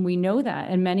message. And we know that.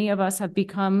 And many of us have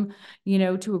become,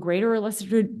 to a greater or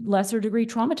lesser degree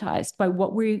traumatized by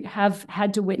what we have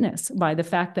had to witness, by the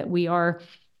fact that we are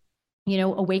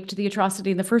awake to the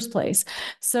atrocity in the first place.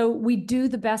 So we do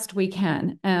the best we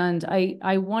can. And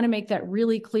I want to make that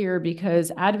really clear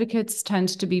because advocates tend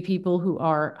to be people who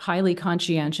are highly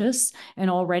conscientious and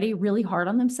already really hard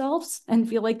on themselves and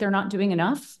feel like they're not doing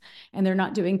enough and they're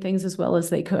not doing things as well as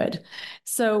they could.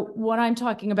 So what I'm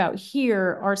talking about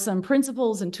here are some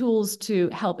principles and tools to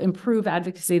help improve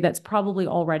advocacy that's probably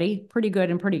already pretty good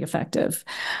and pretty effective.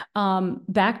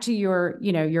 Back to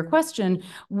your question,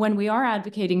 when we are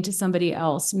advocating to somebody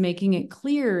else, making it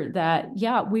clear that,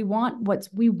 we want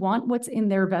what's in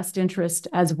their best interest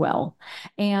as well.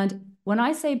 And when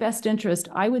I say best interest,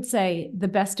 I would say the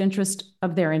best interest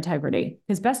of their integrity,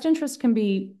 because best interest can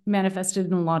be manifested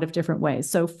in a lot of different ways.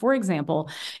 So, for example,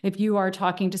 if you are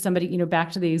talking to somebody,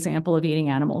 back to the example of eating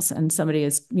animals, and somebody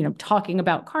is, talking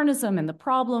about carnism and the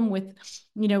problem with,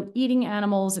 eating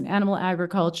animals and animal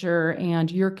agriculture, and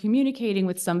you're communicating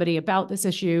with somebody about this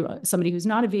issue, somebody who's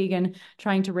not a vegan,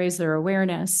 trying to raise their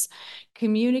awareness,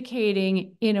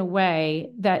 communicating in a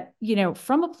way that,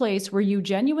 from a place where you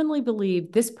genuinely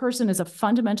believe this person is a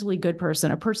fundamentally good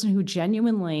person, a person who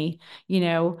genuinely,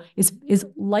 is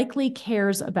likely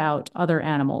cares about other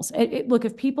animals. Look,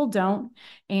 if people don't,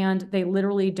 and they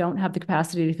literally don't have the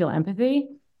capacity to feel empathy,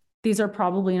 these are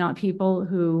probably not people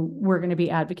who we're going to be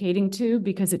advocating to,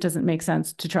 because it doesn't make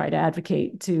sense to try to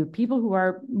advocate to people who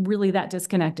are really that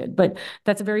disconnected. But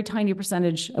that's a very tiny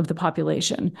percentage of the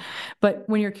population. But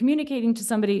when you're communicating to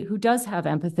somebody who does have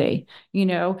empathy,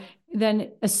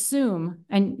 then assume,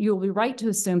 and you'll be right to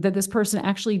assume, that this person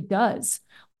actually does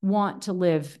want to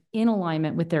live in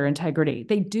alignment with their integrity.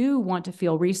 They do want to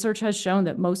feel. Research has shown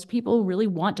that most people really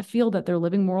want to feel that they're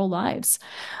living moral lives,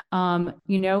 and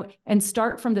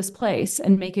start from this place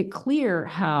and make it clear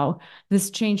how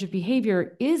this change of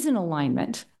behavior is in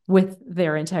alignment with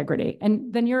their integrity.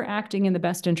 And then you're acting in the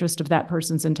best interest of that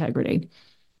person's integrity.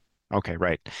 Okay,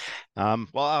 right.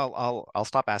 Well, I'll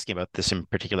stop asking about this in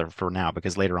particular for now,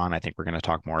 because later on I think we're going to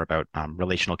talk more about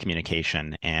relational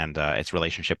communication and its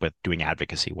relationship with doing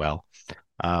advocacy well.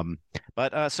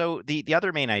 So the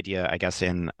other main idea, I guess,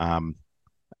 in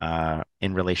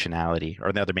relationality,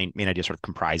 or the other main idea sort of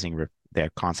comprising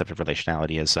the concept of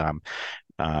relationality, is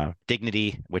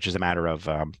dignity, which is a matter of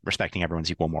respecting everyone's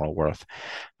equal moral worth.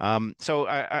 So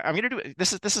I'm going to do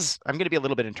this. I'm going to be a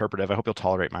little bit interpretive. I hope you'll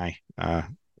tolerate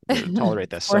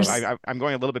this. So I'm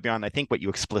going a little bit beyond, I think, what you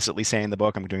explicitly say in the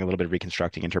book. I'm doing a little bit of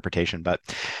reconstructing interpretation, but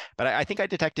I think I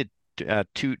detected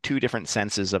two different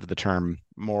senses of the term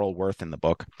moral worth in the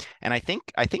book, and I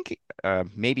think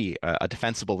maybe a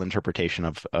defensible interpretation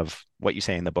of what you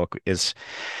say in the book is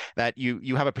that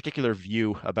you have a particular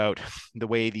view about the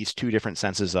way these two different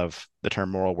senses of the term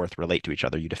moral worth relate to each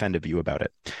other. You defend a view about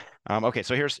it. Okay,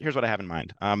 so here's what I have in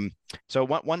mind. So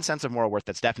one sense of moral worth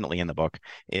that's definitely in the book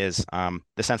is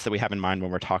the sense that we have in mind when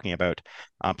we're talking about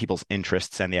people's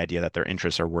interests and the idea that their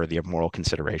interests are worthy of moral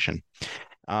consideration.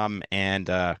 You and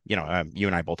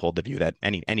I both hold the view that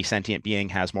any sentient being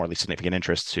has morally significant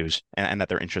interests and that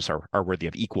their interests are worthy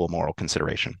of equal moral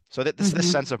consideration. So that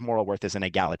this sense of moral worth is an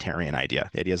egalitarian idea.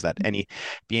 The idea is that any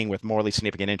being with morally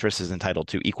significant interests is entitled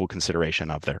to equal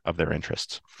consideration of their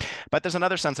interests. But there's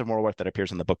another sense of moral worth that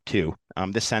appears in the book too.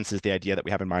 This sense is the idea that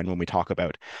we have in mind when we talk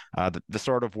about the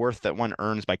sort of worth that one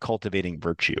earns by cultivating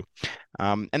virtue.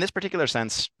 And this particular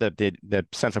sense, the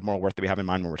sense of moral worth that we have in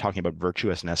mind when we're talking about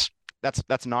virtuousness,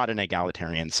 that's not an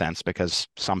egalitarian sense, because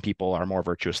some people are more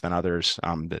virtuous than others.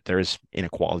 That there is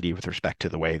inequality with respect to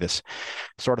the way this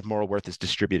sort of moral worth is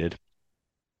distributed.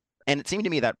 And it seemed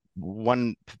to me that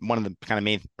one of the kind of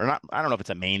main, or not, I don't know if it's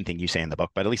a main thing you say in the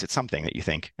book, but at least it's something that you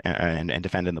think and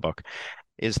defend in the book,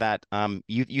 is that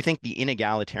you think the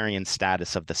inegalitarian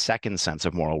status of the second sense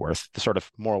of moral worth, the sort of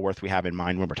moral worth we have in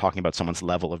mind when we're talking about someone's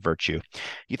level of virtue,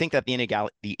 you think that the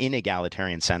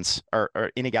inegalitarian sense or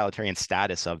inegalitarian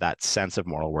status of that sense of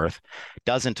moral worth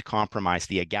doesn't compromise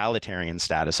the egalitarian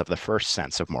status of the first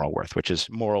sense of moral worth, which is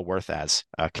moral worth as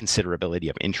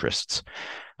considerability of interests.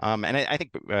 And I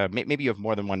think maybe you have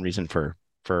more than one reason for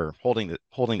holding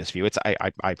this view.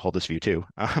 I hold this view too.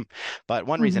 But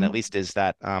one reason at least is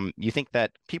that you think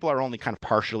that people are only kind of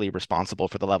partially responsible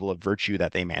for the level of virtue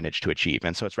that they manage to achieve.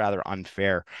 And so it's rather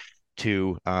unfair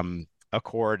to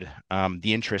accord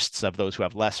the interests of those who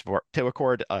have to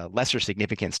accord lesser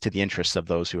significance to the interests of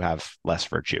those who have less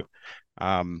virtue.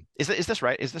 Is this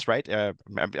right?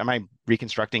 Am I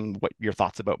reconstructing what your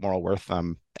thoughts about moral worth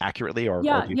accurately, or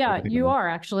you are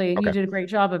actually, and you did a great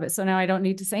job of it. So now I don't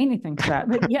need to say anything to that.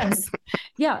 But yes,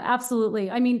 yeah,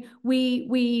 absolutely. I mean,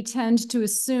 we tend to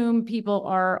assume people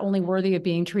are only worthy of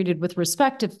being treated with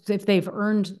respect if they've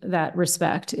earned that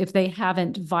respect, if they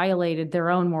haven't violated their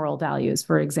own moral values,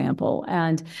 for example.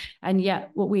 And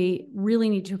yet, what we really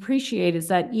need to appreciate is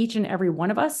that each and every one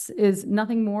of us is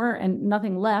nothing more and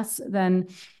nothing less than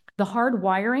the hard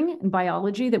wiring and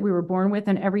biology that we were born with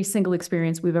in every single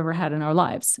experience we've ever had in our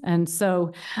lives. And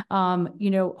so,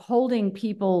 holding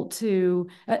people to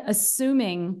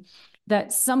assuming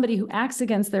that somebody who acts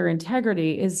against their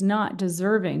integrity is not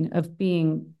deserving of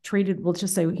being treated, we'll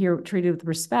just say here, treated with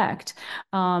respect,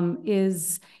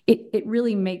 it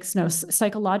really makes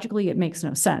psychologically, it makes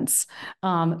no sense.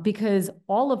 Because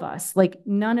all of us, like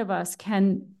none of us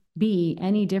can be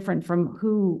any different from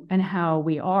who and how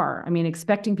we are. I mean,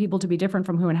 expecting people to be different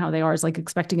from who and how they are is like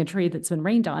expecting a tree that's been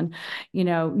rained on,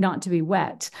 not to be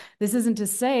wet. This isn't to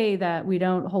say that we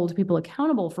don't hold people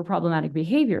accountable for problematic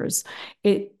behaviors.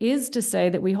 It is to say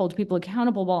that we hold people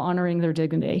accountable while honoring their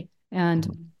dignity and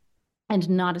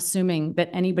not assuming that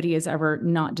anybody is ever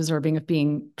not deserving of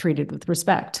being treated with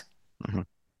respect. Mm-hmm.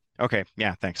 Okay.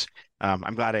 Yeah. Thanks.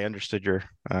 I'm glad I understood your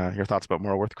thoughts about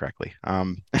moral worth correctly.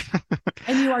 And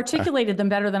you articulated them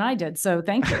better than I did, so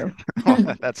thank you.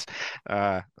 Well,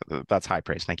 that's high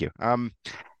praise. Thank you.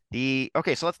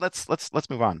 Okay, so let's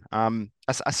move on.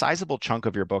 A sizable chunk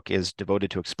of your book is devoted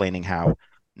to explaining how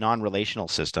non-relational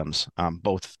systems,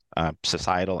 both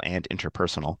societal and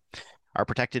interpersonal, are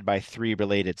protected by three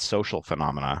related social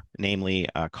phenomena, namely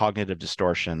cognitive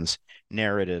distortions,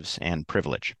 narratives, and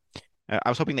privilege. I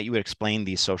was hoping that you would explain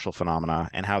these social phenomena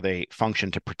and how they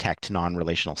function to protect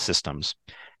non-relational systems.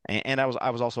 And I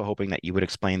was also hoping that you would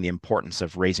explain the importance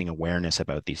of raising awareness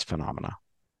about these phenomena.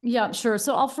 Yeah, sure.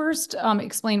 So I'll first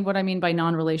explain what I mean by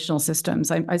non-relational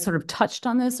systems. I sort of touched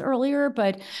on this earlier,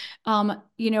 but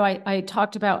I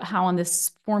talked about how on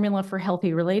this formula for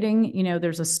healthy relating,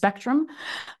 there's a spectrum,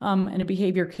 and a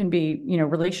behavior can be,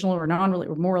 relational or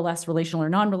non-relational, more or less relational or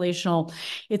non-relational.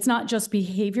 It's not just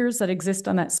behaviors that exist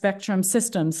on that spectrum.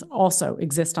 Systems also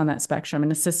exist on that spectrum,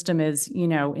 and a system is,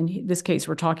 in this case,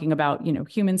 we're talking about,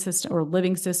 human system or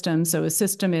living system. So a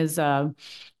system is a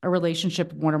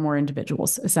relationship of one or more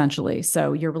individuals, essentially.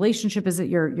 So your relationship is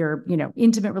your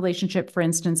intimate relationship, for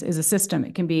instance, is a system.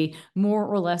 It can be more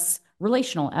or less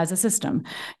relational as a system,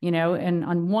 and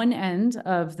on one end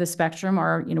of the spectrum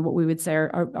are, what we would say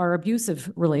are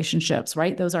abusive relationships,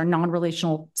 right? Those are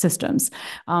non-relational systems.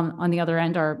 On the other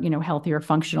end are, healthier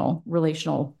functional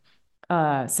relational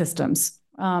systems.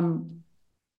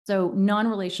 So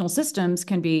non-relational systems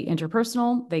can be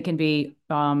interpersonal. They can be,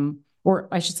 or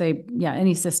I should say,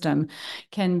 any system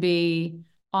can be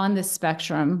on this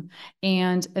spectrum.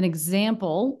 And an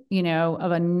example,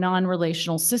 of a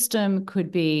non-relational system could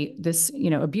be this,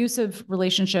 abusive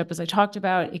relationship, as I talked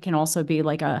about. It can also be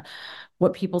like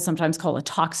what people sometimes call a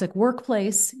toxic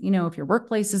workplace, if your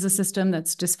workplace is a system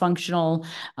that's dysfunctional,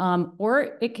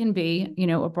 or it can be,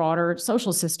 a broader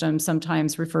social system,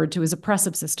 sometimes referred to as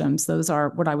oppressive systems. Those are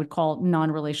what I would call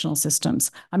non-relational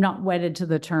systems. I'm not wedded to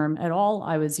the term at all.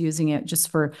 I was using it just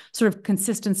for sort of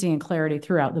consistency and clarity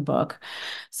throughout the book.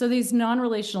 So these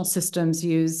non-relational systems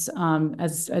use,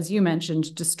 as you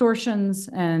mentioned, distortions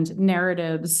and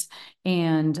narratives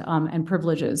and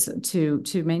privileges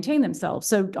to maintain themselves.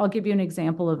 So I'll give you an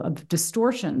example of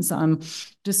distortions.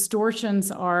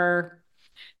 Distortions are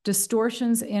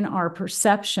distortions in our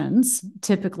perceptions,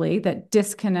 typically, that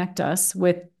disconnect us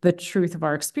with the truth of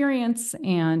our experience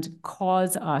and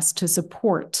cause us to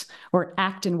support or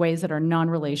act in ways that are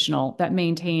non-relational, that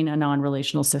maintain a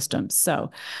non-relational system.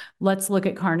 So let's look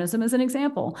at carnism as an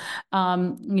example.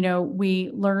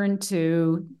 We learn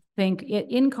to think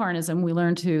in carnism, we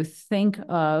learn to think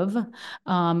of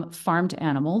farmed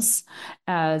animals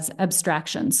as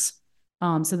abstractions.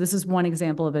 So this is one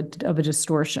example of a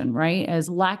distortion, right? As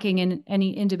lacking in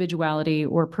any individuality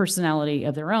or personality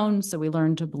of their own. So we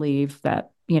learn to believe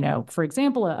that, for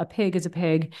example, a pig is a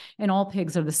pig and all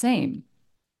pigs are the same.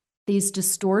 These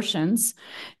distortions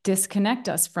disconnect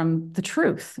us from the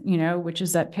truth, which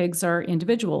is that pigs are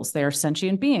individuals. They are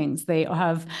sentient beings. They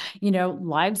have,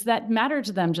 lives that matter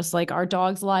to them, just like our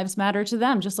dogs' lives matter to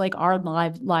them, just like our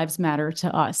lives matter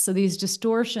to us. So these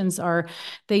distortions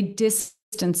they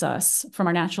distance us from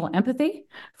our natural empathy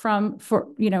for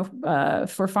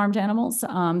farmed animals.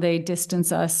 They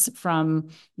distance us from,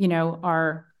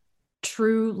 our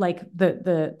true, like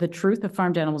the truth of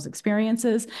farmed animals'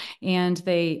 experiences, and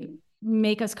they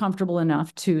make us comfortable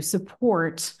enough to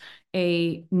support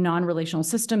a non-relational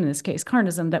system, in this case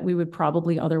carnism, that we would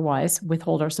probably otherwise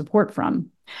withhold our support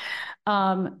from.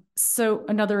 So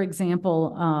another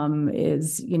example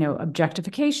is,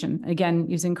 objectification. Again,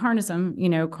 using carnism,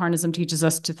 carnism teaches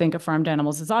us to think of farmed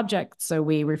animals as objects. So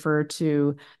we refer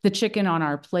to the chicken on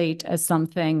our plate as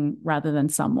something rather than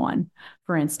someone,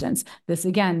 for instance. This,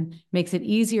 again, makes it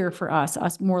easier for us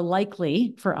more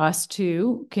likely for us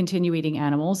to continue eating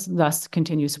animals, thus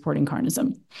continue supporting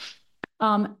carnism.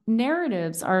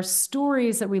 Narratives are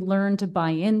stories that we learn to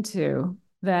buy into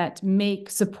that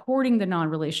make supporting the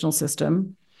non-relational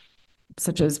system,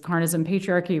 such as carnism,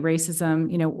 patriarchy, racism,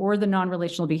 or the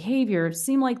non-relational behavior,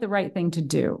 seem like the right thing to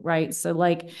do, right? So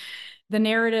like the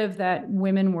narrative that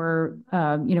women were,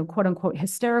 quote unquote,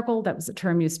 hysterical, that was a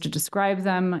term used to describe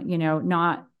them,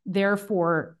 not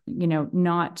therefore,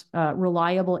 not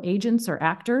reliable agents or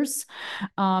actors,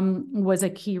 was a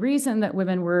key reason that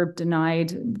women were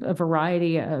denied a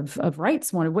variety of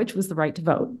rights, one of which was the right to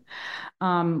vote.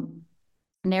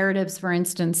 Narratives, for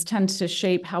instance, tend to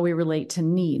shape how we relate to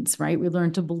needs, right? We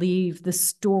learn to believe the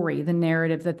story, the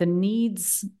narrative, that the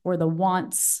needs or the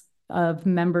wants of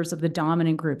members of the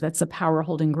dominant group, that's the power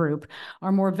holding group,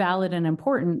 are more valid and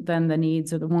important than the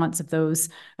needs or the wants of those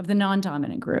of the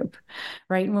non-dominant group,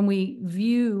 right? And when we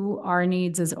view our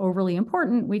needs as overly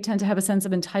important, we tend to have a sense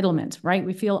of entitlement, right?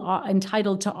 We feel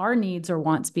entitled to our needs or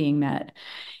wants being met.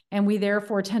 And we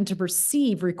therefore tend to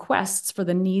perceive requests for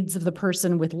the needs of the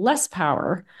person with less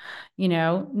power,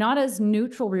 not as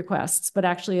neutral requests, but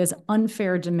actually as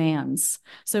unfair demands.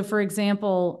 So for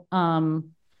example,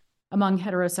 Among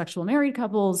heterosexual married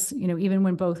couples, even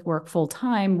when both work full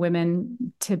time,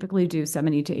 women typically do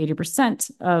 70 to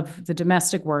 80% of the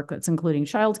domestic work, that's including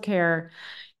childcare.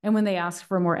 And when they ask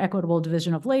for a more equitable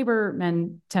division of labor,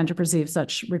 men tend to perceive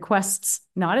such requests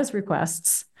not as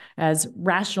requests, as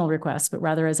rational requests, but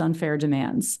rather as unfair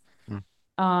demands.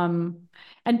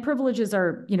 And privileges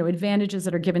are, advantages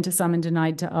that are given to some and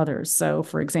denied to others. So,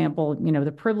 for example,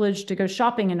 the privilege to go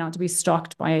shopping and not to be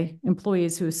stalked by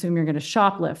employees who assume you're going to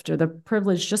shoplift, or the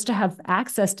privilege just to have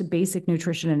access to basic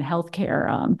nutrition and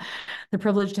healthcare, the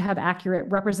privilege to have accurate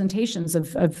representations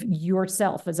of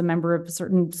yourself as a member of a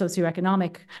certain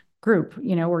socioeconomic group, or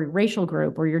your racial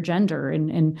group, or your gender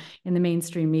in the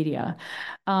mainstream media.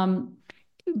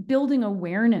 Building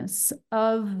awareness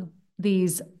of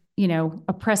these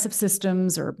oppressive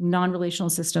systems or non-relational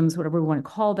systems, whatever we want to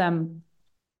call them,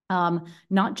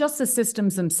 not just the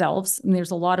systems themselves. And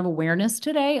there's a lot of awareness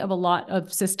today of a lot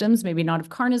of systems, maybe not of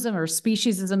carnism or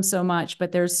speciesism so much,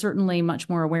 but there's certainly much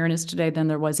more awareness today than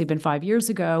there was even 5 years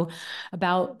ago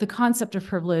about the concept of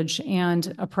privilege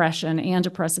and oppression and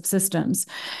oppressive systems.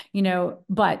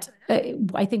 But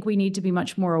I think we need to be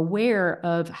much more aware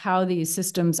of how these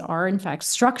systems are in fact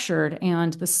structured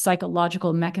and the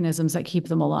psychological mechanisms that keep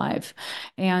them alive.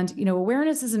 And,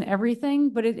 awareness isn't everything,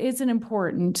 but it is an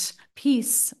important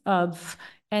piece of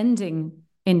ending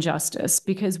injustice,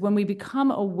 because when we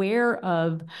become aware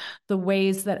of the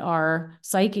ways that our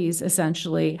psyches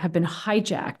essentially have been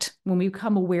hijacked, when we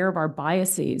become aware of our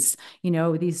biases,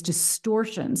 these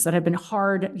distortions that have been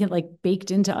hard, baked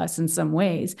into us in some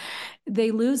ways, they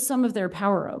lose some of their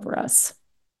power over us.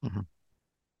 Mm-hmm.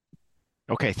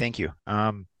 Okay, thank you.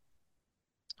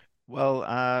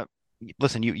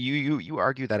 Listen, you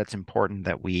argue that it's important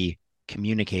that we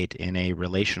communicate in a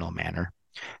relational manner.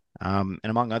 And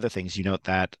among other things, you note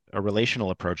that a relational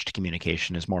approach to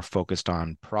communication is more focused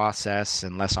on process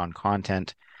and less on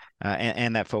content,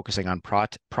 and that focusing on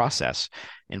process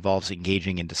involves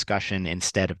engaging in discussion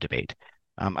instead of debate.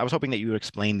 I was hoping that you would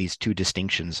explain these two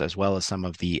distinctions as well as some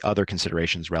of the other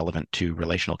considerations relevant to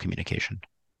relational communication.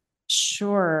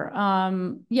 Sure.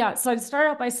 So I'd start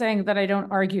out by saying that I don't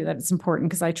argue that it's important,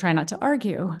 because I try not to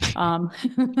argue.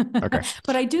 Okay.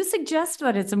 But I do suggest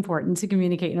that it's important to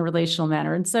communicate in a relational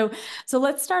manner. And so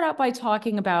let's start out by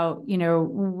talking about,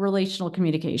 relational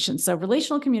communication. So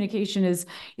relational communication is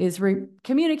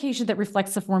communication that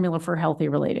reflects the formula for healthy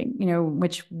relating,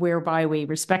 whereby we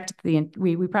respect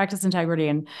we practice integrity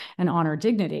and honor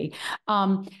dignity.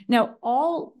 Now,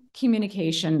 all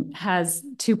communication has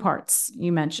two parts you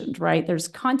mentioned, right? There's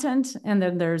content and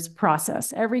then there's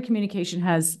process. Every communication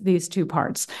has these two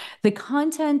parts. The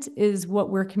content is what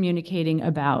we're communicating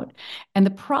about, and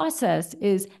the process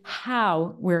is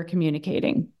how we're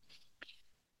communicating.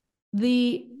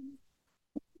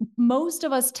 Most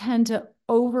of us tend to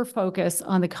over-focus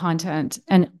on the content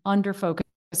and under-focus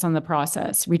on the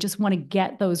process. We just want to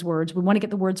get those words. We want to get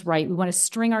the words right. We want to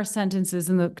string our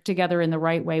sentences together in the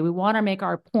right way. We want to make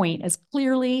our point as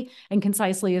clearly and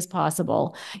concisely as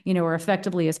possible, or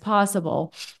effectively as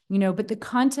possible, but the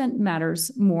content matters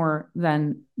more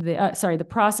than the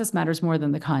process matters more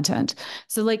than the content.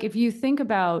 So if you think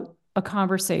about a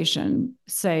conversation,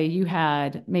 say you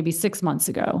had maybe 6 months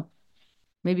ago,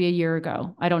 maybe a year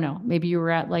ago, I don't know, maybe you were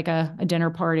at a dinner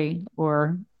party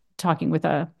or talking with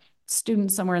a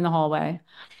student somewhere in the hallway,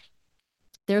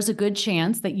 there's a good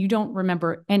chance that you don't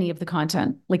remember any of the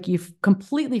content. You've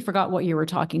completely forgot what you were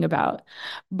talking about,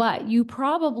 but you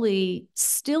probably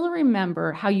still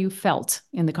remember how you felt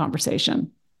in the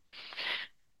conversation.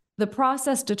 The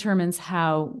process determines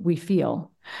how we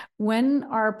feel. When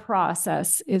our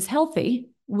process is healthy,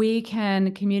 we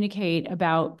can communicate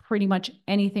about pretty much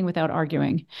anything without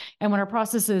arguing. And when our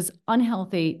process is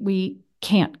unhealthy, we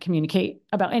can't communicate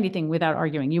about anything without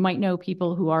arguing. You might know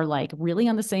people who are really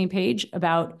on the same page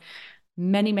about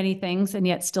many, many things, and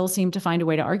yet still seem to find a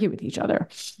way to argue with each other.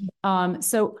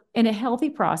 So in a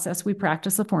healthy process, we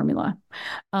practice the formula.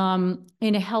 In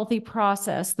a healthy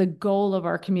process, the goal of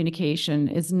our communication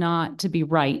is not to be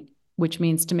right, which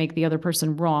means to make the other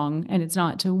person wrong, and it's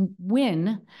not to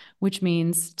win, which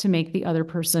means to make the other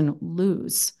person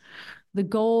lose. The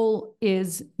goal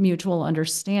is mutual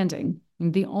understanding.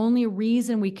 The only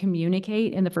reason we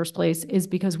communicate in the first place is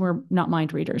because we're not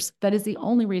mind readers. That is the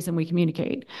only reason we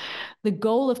communicate. The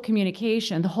goal of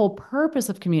communication, the whole purpose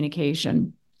of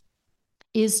communication,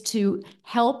 is to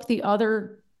help the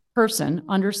other person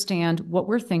understand what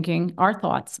we're thinking, our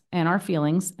thoughts and our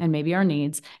feelings, and maybe our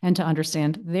needs, and to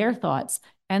understand their thoughts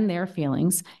and their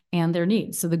feelings and their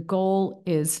needs. So the goal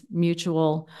is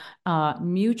mutual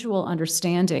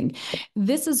understanding.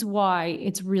 This is why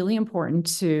it's really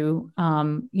important to,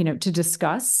 to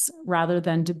discuss rather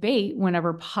than debate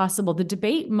whenever possible. The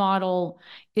debate model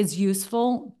is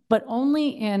useful, but only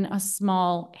in a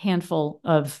small handful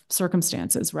of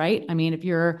circumstances, right? I mean, if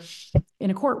you're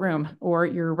in a courtroom or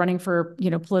you're running for,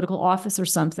 political office or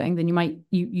something, then you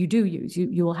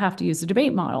will have to use the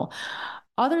debate model.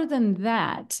 Other than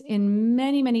that, in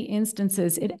many, many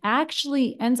instances, it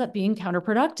actually ends up being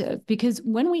counterproductive, because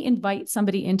when we invite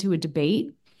somebody into a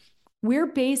debate, we're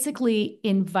basically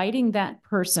inviting that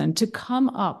person to come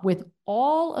up with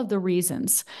all of the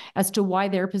reasons as to why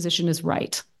their position is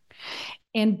right.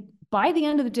 And by the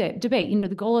end of the debate,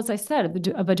 the goal, as I said,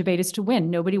 of a debate is to win.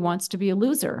 Nobody wants to be a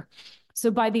loser. So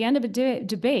by the end of a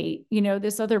debate,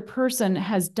 this other person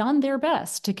has done their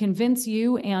best to convince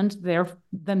you and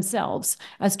themselves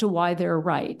as to why they're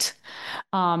right,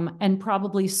 and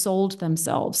probably sold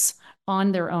themselves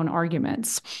on their own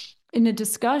arguments. In a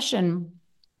discussion,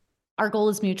 our goal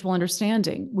is mutual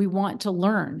understanding. We want to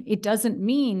learn. It doesn't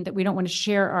mean that we don't want to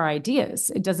share our ideas.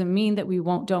 It doesn't mean that we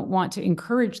don't want to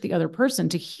encourage the other person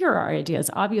to hear our ideas.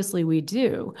 Obviously, we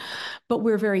do. But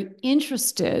we're very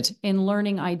interested in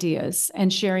learning ideas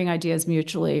and sharing ideas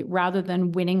mutually, rather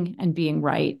than winning and being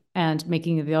right and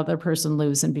making the other person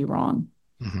lose and be wrong.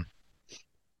 Mm-hmm.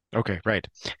 Okay, right.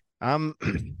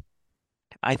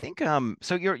 I think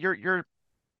so.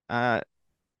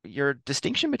 Your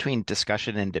distinction between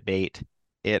discussion and debate,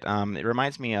 it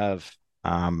reminds me of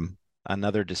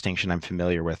another distinction I'm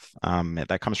familiar with,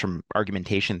 that comes from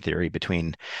argumentation theory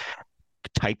between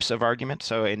types of argument.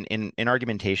 So in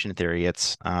argumentation theory,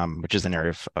 it's which is an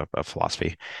area of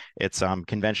philosophy, it's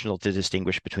conventional to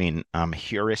distinguish between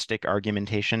heuristic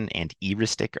argumentation and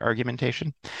heuristic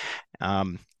argumentation,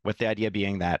 with the idea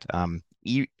being that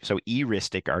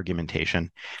heuristic argumentation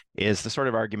is the sort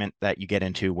of argument that you get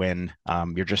into when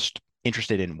you're just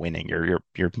interested in winning. You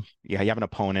have an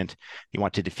opponent, you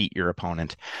want to defeat your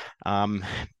opponent.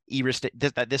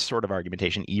 This sort of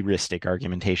argumentation, heuristic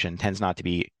argumentation, tends not to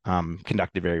be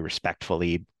conducted very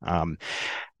respectfully.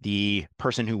 The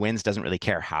person who wins doesn't really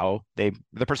care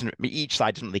each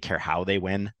side doesn't really care how they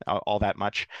win all that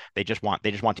much. They just want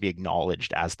to be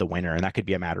acknowledged as the winner, and that could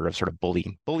be a matter of sort of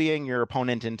bullying your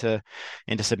opponent into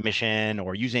submission,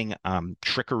 or using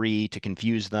trickery to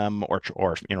confuse them, or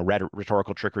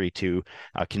rhetorical trickery to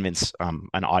convince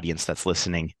an audience that's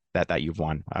listening that you've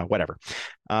won, whatever.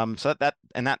 So that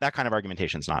kind of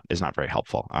argumentation is not very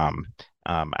helpful.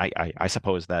 I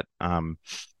suppose that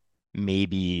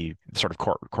maybe sort of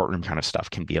courtroom kind of stuff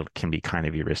can be kind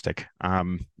of heuristic.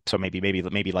 So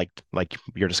maybe like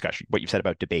your discussion, what you said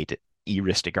about debate,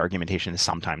 heuristic argumentation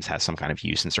sometimes has some kind of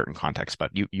use in certain contexts,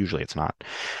 but usually it's not.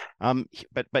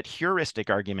 But heuristic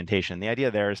argumentation, the idea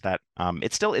there is that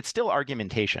it's still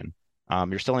argumentation.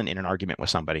 You're still in an argument with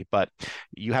somebody, but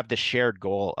you have the shared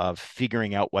goal of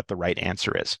figuring out what the right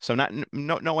answer is. So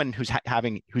no one who's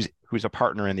a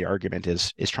partner in the argument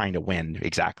is trying to win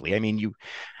exactly. I mean,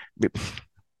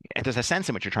 there's a sense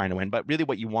in which you're trying to win, but really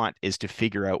what you want is to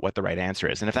figure out what the right answer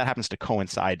is. And if that happens to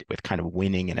coincide with kind of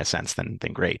winning in a sense, then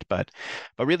great. But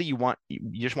really you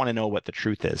just want to know what the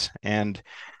truth is. And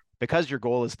because your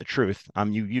goal is the truth,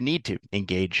 you need to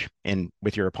engage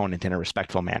with your opponent in a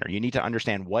respectful manner. You need to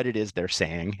understand what it is they're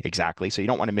saying exactly. So you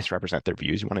don't want to misrepresent their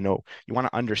views. You want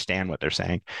to understand what they're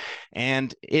saying.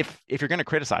 And if you're going to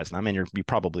criticize them, and you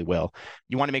probably will,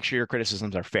 you want to make sure your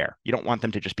criticisms are fair. You don't want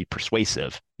them to just be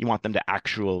persuasive. You want them to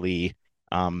actually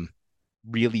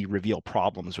really reveal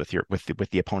problems with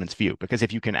the opponent's view. Because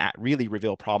if you can really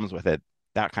reveal problems with it,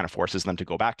 that kind of forces them to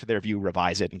go back to their view,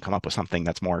 revise it, and come up with something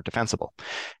that's more defensible.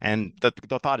 And the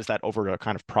thought is that over a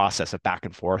kind of process of back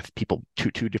and forth, people,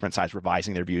 two different sides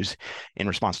revising their views in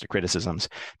response to criticisms,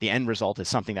 the end result is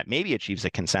something that maybe achieves a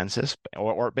consensus,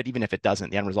 but even if it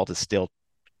doesn't, the end result is still,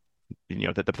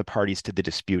 that the parties to the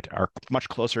dispute are much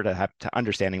closer to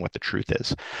understanding what the truth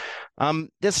is.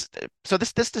 This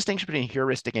distinction between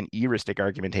heuristic and heuristic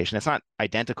argumentation, it's not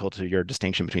identical to your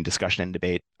distinction between discussion and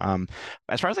debate.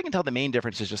 As far as I can tell, the main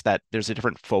difference is just that there's a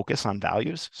different focus on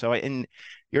values. So in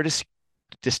your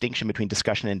distinction between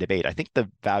discussion and debate, I think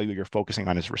the value you're focusing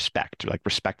on is respect, like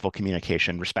respectful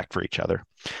communication, respect for each other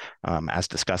as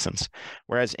discussants.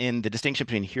 Whereas in the distinction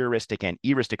between heuristic and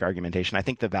heuristic argumentation, I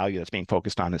think the value that's being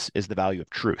focused on is the value of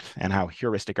truth, and how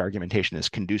heuristic argumentation is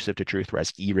conducive to truth,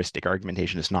 whereas heuristic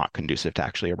argumentation is not conducive to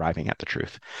actually arriving at the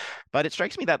truth. But it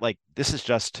strikes me that this is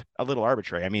just a little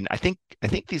arbitrary. I mean, I think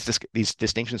these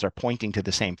distinctions are pointing to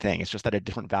the same thing. It's just that a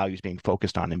different value is being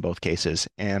focused on in both cases.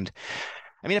 And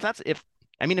I mean, if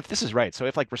I mean, if this is right, so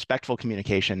if like respectful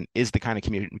communication is the kind of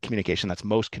communication that's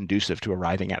most conducive to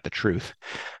arriving at the truth,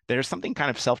 there's something kind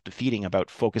of self-defeating about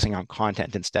focusing on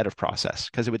content instead of process,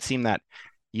 because it would seem that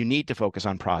you need to focus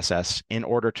on process in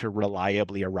order to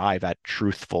reliably arrive at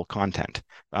truthful content,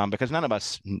 because none of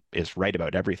us is right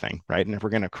about everything, right? And if we're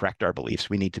going to correct our beliefs,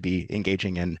 we need to be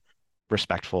engaging in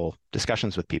respectful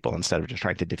discussions with people instead of just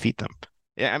trying to defeat them.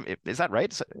 Yeah, is that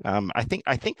right? I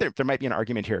think there might be an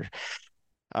argument here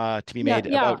to be made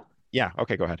about. Yeah.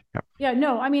 Okay. Go ahead. Yeah. Yeah,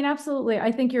 no, I mean, absolutely.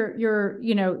 I think you're,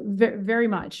 very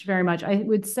much, very much. I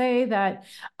would say that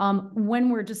when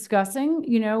we're discussing,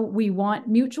 we want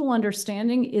mutual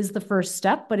understanding is the first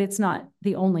step, but it's not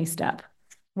the only step.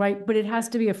 Right. But it has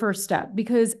to be a first step,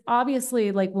 because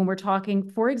obviously, like when we're talking,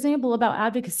 for example, about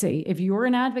advocacy, if you're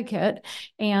an advocate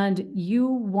and you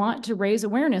want to raise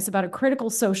awareness about a critical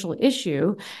social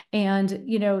issue and,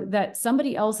 that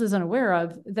somebody else isn't aware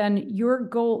of, then your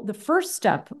goal, the first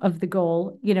step of the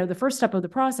goal, the first step of the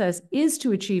process is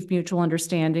to achieve mutual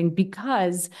understanding,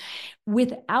 because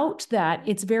without that,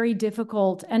 it's very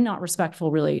difficult and not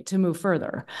respectful, really, to move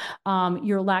further.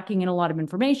 You're lacking in a lot of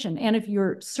information. And if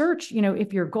your search,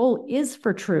 if your goal is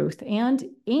for truth and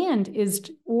is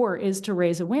to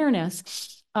raise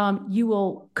awareness, you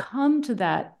will come to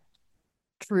that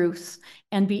truth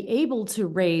and be able to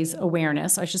raise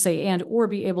awareness, I should say, or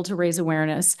be able to raise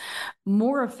awareness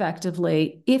more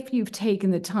effectively if you've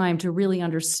taken the time to really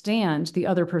understand the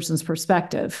other person's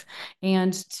perspective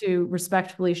and to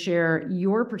respectfully share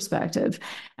your perspective.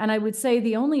 And I would say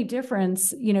the only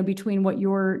difference, between what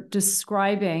you're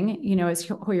describing, as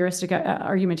heuristic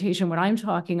argumentation, what I'm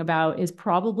talking about is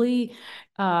probably,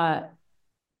 I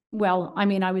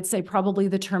would say probably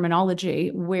the terminology,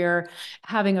 where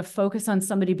having a focus on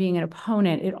somebody being an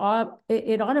opponent,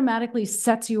 it automatically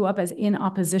sets you up as in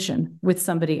opposition with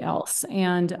somebody else,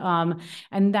 and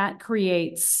that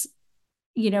creates,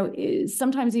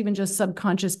 sometimes even just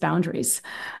subconscious boundaries.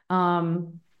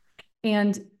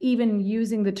 And even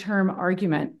using the term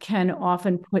argument can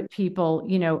often put people,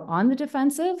 on the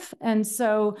defensive. And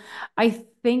so I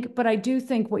do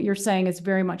think what you're saying is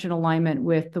very much in alignment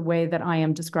with the way that I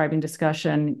am describing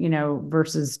discussion,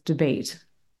 versus debate.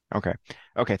 Okay.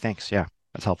 Okay. Thanks. Yeah,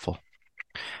 that's helpful.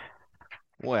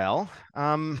 Well,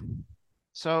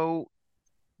 so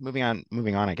moving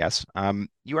on, I guess.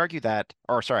 You argue that,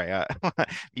 or sorry,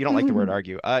 you don't like the word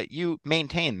argue. You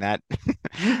maintain that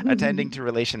attending to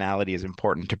relationality is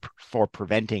important for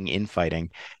preventing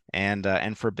infighting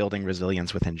and for building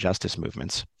resilience within justice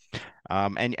movements.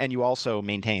 And you also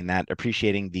maintain that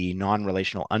appreciating the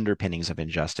non-relational underpinnings of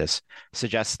injustice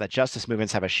suggests that justice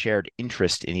movements have a shared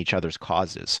interest in each other's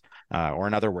causes, or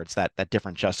in other words, that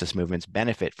different justice movements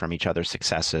benefit from each other's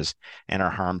successes and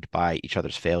are harmed by each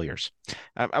other's failures.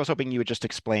 I was hoping you would just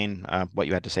explain what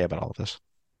you had to say about all of this.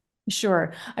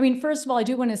 Sure. I mean, first of all, I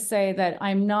do want to say that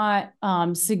I'm not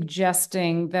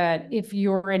suggesting that if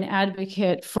you're an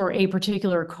advocate for a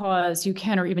particular cause, you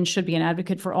can or even should be an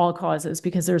advocate for all causes,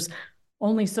 because there's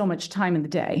only so much time in the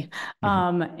day.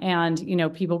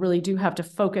 And, people really do have to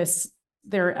focus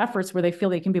their efforts where they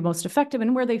feel they can be most effective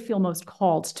and where they feel most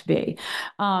called to be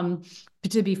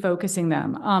focusing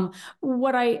them.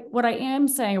 What I am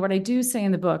saying, or what I do say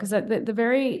in the book, is that the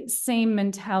very same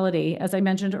mentality, as I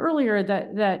mentioned earlier,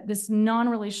 that this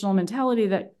non-relational mentality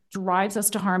that drives us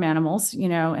to harm animals,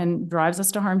 and drives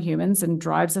us to harm humans and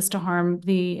drives us to harm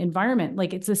the environment.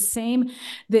 Like, it's the same,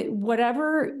 that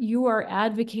whatever you are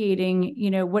advocating,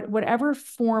 whatever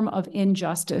form of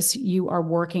injustice you are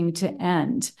working to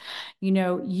end,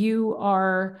 you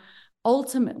are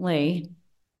ultimately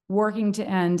working to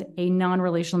end a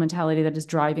non-relational mentality that is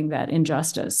driving that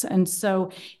injustice. And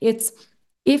so if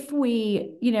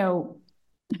we,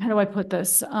 how do I put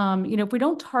this? If we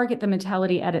don't target the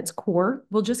mentality at its core,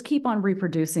 we'll just keep on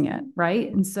reproducing it, right?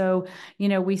 And so,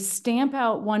 we stamp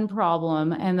out one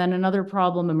problem and then another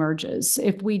problem emerges.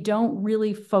 If we don't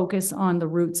really focus on the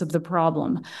roots of the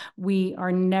problem, we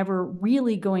are never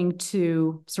really going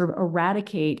to sort of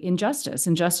eradicate injustice.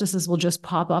 Injustices will just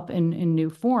pop up in new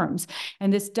forms.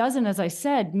 And this doesn't, as I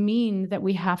said, mean that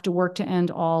we have to work to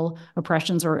end all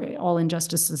oppressions or all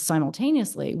injustices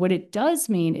simultaneously. What it does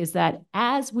mean is that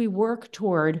as we work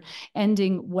toward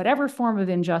ending whatever form of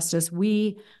injustice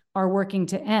we are working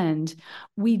to end,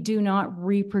 we do not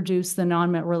reproduce the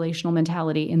non-relational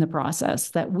mentality in the process,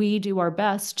 that we do our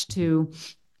best to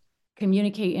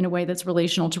communicate in a way that's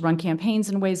relational, to run campaigns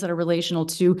in ways that are relational,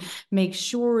 to make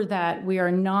sure that we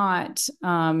are not,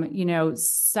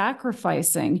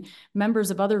 sacrificing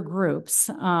members of other groups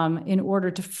in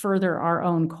order to further our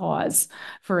own cause.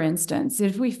 For instance,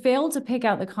 if we fail to pick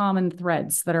out the common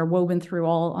threads that are woven through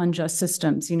all unjust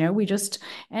systems, we just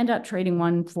end up trading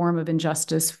one form of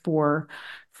injustice for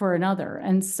another.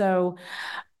 And so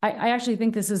I actually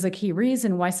think this is a key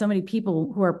reason why so many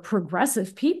people who are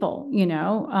progressive people,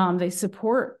 they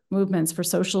support movements for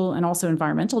social and also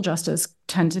environmental justice,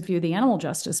 tend to view the animal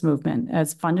justice movement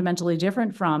as fundamentally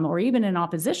different from, or even in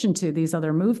opposition to, these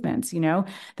other movements.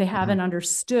 They haven't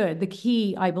understood the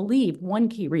key. I believe one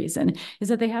key reason is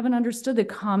that they haven't understood the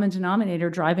common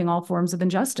denominator driving all forms of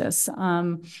injustice.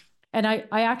 And I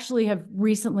actually have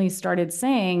recently started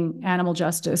saying animal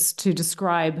justice to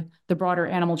describe the broader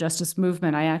animal justice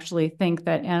movement. I actually think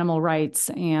that animal rights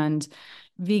and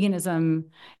veganism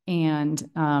and,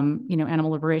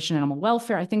 animal liberation, animal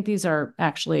welfare, I think these are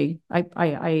actually,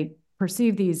 I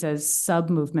perceive these as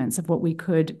sub-movements of what we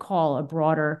could call a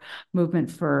broader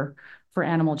movement for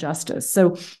animal justice.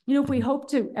 So, if we hope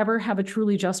to ever have a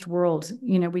truly just world,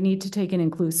 we need to take an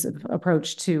inclusive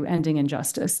approach to ending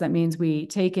injustice. That means we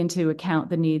take into account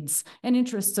the needs and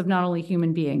interests of not only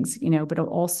human beings, but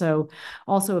also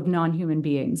of non-human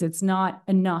beings. It's not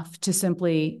enough to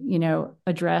simply,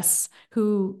 address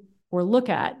who or look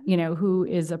at, who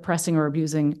is oppressing or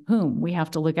abusing whom. We have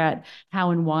to look at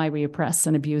how and why we oppress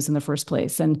and abuse in the first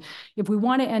place. And if we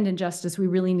want to end injustice, we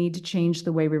really need to change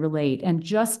the way we relate. And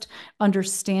just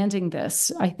understanding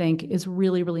this, I think, is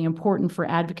really, really important for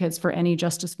advocates for any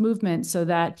justice movement, so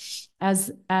that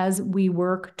as we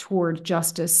work toward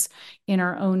justice in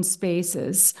our own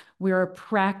spaces, we're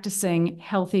practicing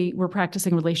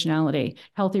relationality,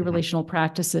 healthy relational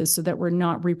practices, so that we're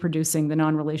not reproducing the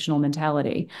non-relational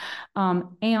mentality.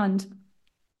 And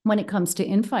when it comes to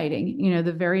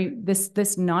infighting,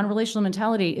 this non-relational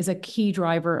mentality is a key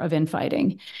driver of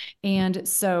infighting. And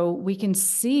so we can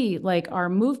see, like, our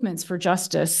movements for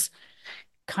justice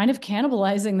kind of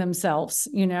cannibalizing themselves.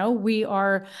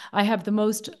 I have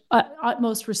the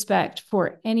utmost respect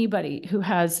for anybody who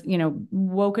has,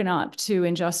 woken up to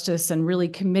injustice and really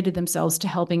committed themselves to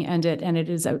helping end it. And it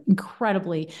is an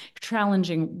incredibly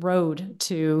challenging road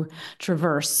to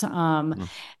traverse. And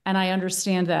I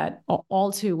understand that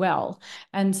all too well.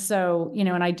 And so,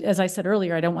 as I said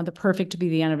earlier, I don't want the perfect to be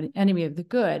the enemy of the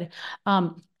good.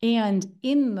 And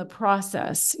in the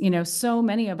process, so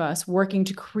many of us working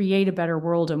to create a better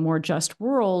world, a more just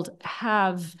world,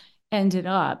 have ended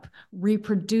up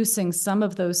reproducing some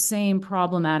of those same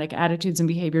problematic attitudes and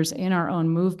behaviors in our own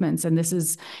movements. And this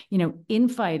is,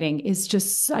 infighting is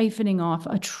just siphoning off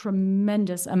a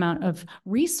tremendous amount of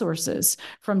resources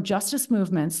from justice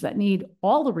movements that need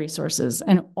all the resources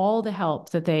and all the help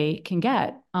that they can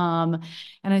get. And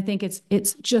I think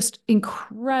it's just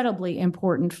incredibly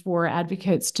important for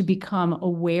advocates to become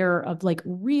aware of, like,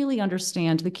 really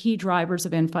understand the key drivers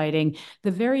of infighting,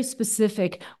 the very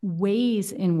specific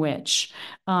ways in which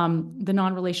the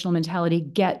non-relational mentality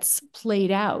gets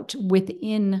played out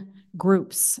within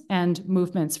groups and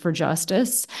movements for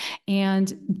justice,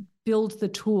 and build the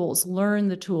tools, learn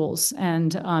the tools,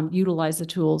 and utilize the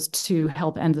tools to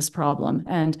help end this problem.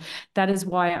 And that is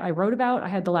why I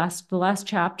had the last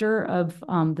chapter of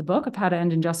the book of How to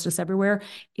End Injustice Everywhere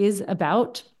is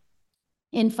about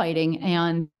infighting.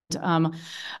 And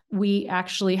we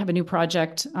actually have a new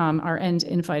project, our End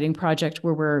Infighting project,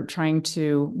 where we're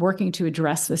working to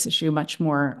address this issue much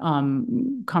more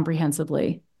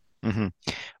comprehensively. Mm-hmm.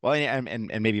 Well,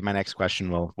 and maybe my next question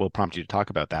will prompt you to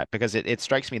talk about that, because it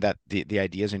strikes me that the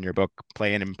ideas in your book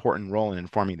play an important role in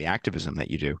informing the activism that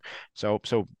you do. So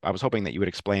I was hoping that you would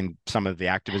explain some of the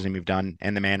activism you've done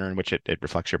and the manner in which it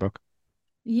reflects your book.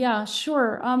 Yeah,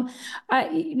 sure.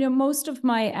 Most of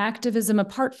my activism,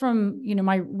 apart from,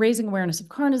 my raising awareness of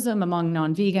carnism among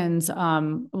non-vegans,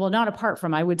 not apart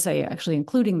from, I would say actually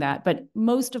including that, but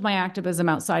most of my activism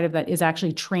outside of that is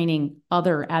actually training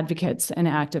other advocates and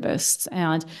activists,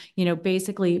 and,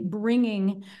 basically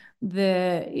bringing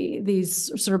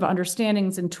these sort of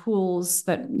understandings and tools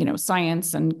that,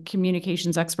 science and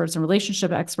communications experts and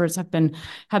relationship experts have been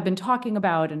talking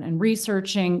about and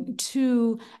researching,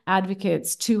 to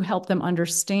advocates, to help them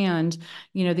understand,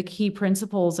 the key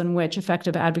principles in which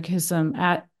effective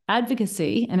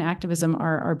advocacy and activism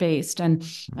are based. And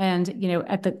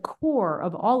at the core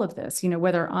of all of this,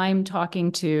 whether I'm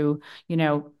talking to,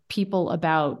 people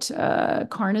about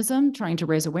carnism, trying to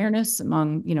raise awareness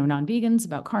among, non-vegans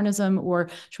about carnism, or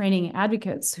training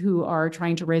advocates who are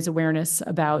trying to raise awareness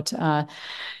about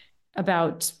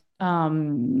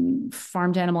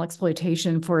farmed animal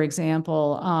exploitation, for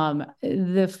example,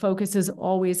 the focus is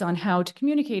always on how to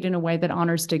communicate in a way that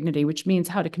honors dignity, which means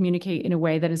how to communicate in a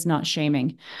way that is not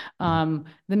shaming. The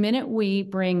minute we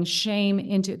bring shame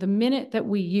into the minute that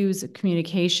we use a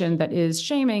communication that is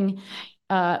shaming,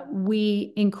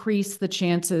 we increase the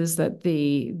chances that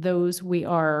those we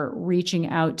are reaching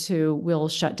out to will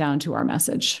shut down to our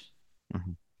message.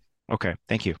 Okay,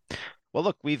 thank you. Well,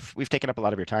 look, we've taken up a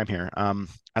lot of your time here.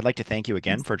 I'd like to thank you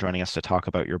again for joining us to talk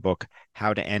about your book,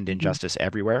 How to End Injustice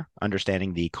Everywhere,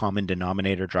 Understanding the Common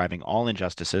Denominator Driving All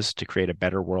Injustices to Create a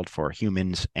Better World for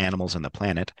Humans, Animals, and the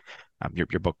Planet.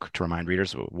 Your book, to remind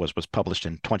readers, was published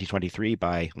in 2023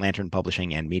 by Lantern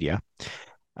Publishing and Media.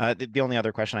 The only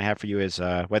other question I have for you is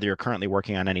whether you're currently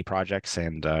working on any projects,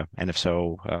 and if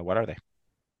so, what are they?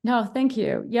 No, thank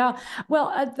you. Yeah.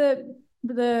 Well,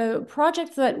 the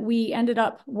project that we ended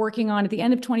up working on at the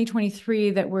end of 2023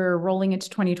 that we're rolling into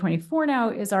 2024 now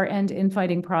is our End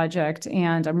Infighting project.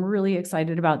 And I'm really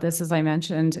excited about this. As I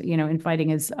mentioned,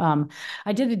 infighting is,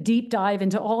 I did a deep dive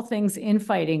into all things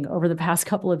infighting over the past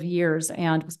couple of years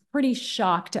and was pretty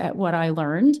shocked at what I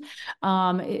learned.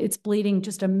 It's bleeding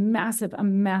just a massive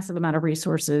amount of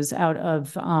resources out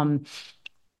of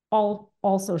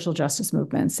all social justice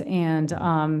movements. And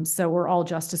so we're all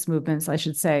justice movements, I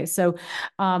should say. So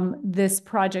this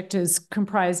project is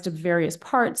comprised of various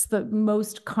parts, the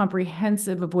most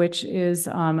comprehensive of which is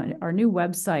our new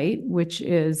website, which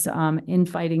is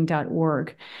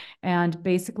infighting.org. And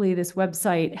basically this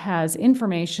website has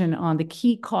information on the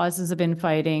key causes of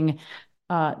infighting,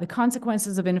 the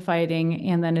consequences of infighting,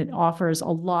 and then it offers a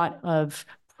lot of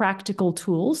practical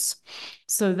tools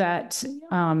so that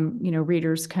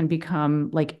readers can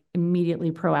become immediately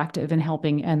proactive in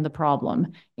helping end the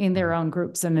problem in their own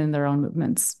groups and in their own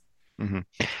movements.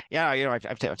 Yeah,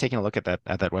 I've taken a look at that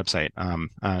website.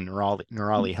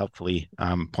 Nurali helpfully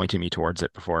pointed me towards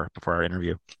it before our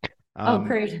interview.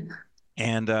 Great.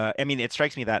 And I mean, it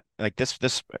strikes me that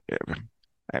this.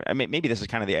 I mean, maybe this is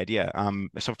kind of the idea.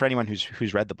 So for anyone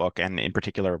who's read the book and in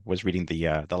particular was reading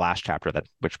the last chapter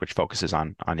which focuses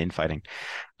on infighting,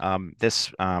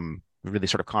 this really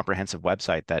sort of comprehensive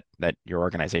website that your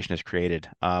organization has created,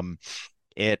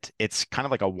 it's kind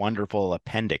of like a wonderful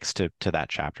appendix to that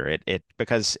chapter.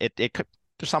 Because it could,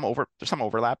 there's some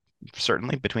overlap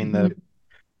certainly between the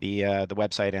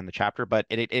website and the chapter, but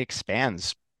it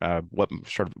expands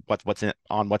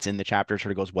what's in the chapter,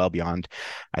 sort of goes well beyond,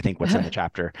 I think, what's in the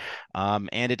chapter,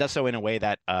 and it does so in a way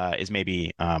that is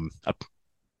maybe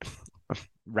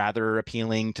rather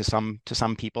appealing to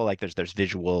some people. Like there's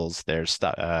visuals, there's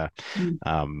stuff. I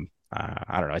don't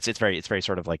know. It's very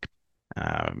sort of like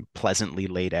pleasantly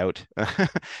laid out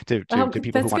to people that's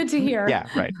who want. Good to hear. Yeah,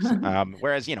 right.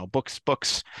 Whereas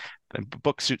books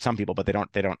suit some people, but they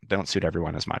don't suit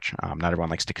everyone as much. Not everyone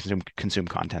likes to consume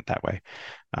content that way.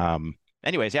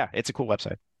 Anyways, yeah, it's a cool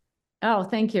website. Oh,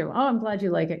 thank you. Oh, I'm glad you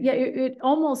like it. Yeah, it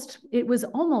was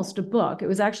almost a book. It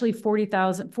was actually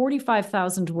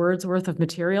 45,000 words worth of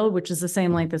material, which is the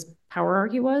same length as Power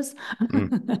was.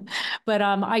 But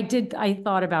I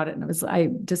thought about it and I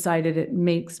decided it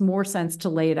makes more sense to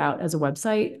lay it out as a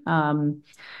website.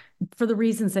 For the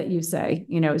reasons that you say,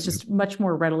 it's just much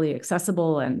more readily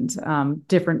accessible and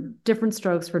different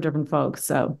strokes for different folks.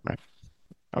 So, right.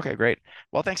 Okay, great.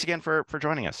 Well, thanks again for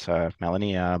joining us,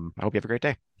 Melanie. I hope you have a great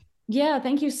day. Yeah,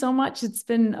 thank you so much. It's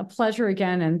been a pleasure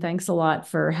again, and thanks a lot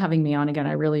for having me on again.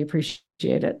 I really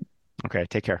appreciate it. Okay,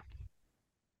 take care.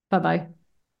 Bye-bye.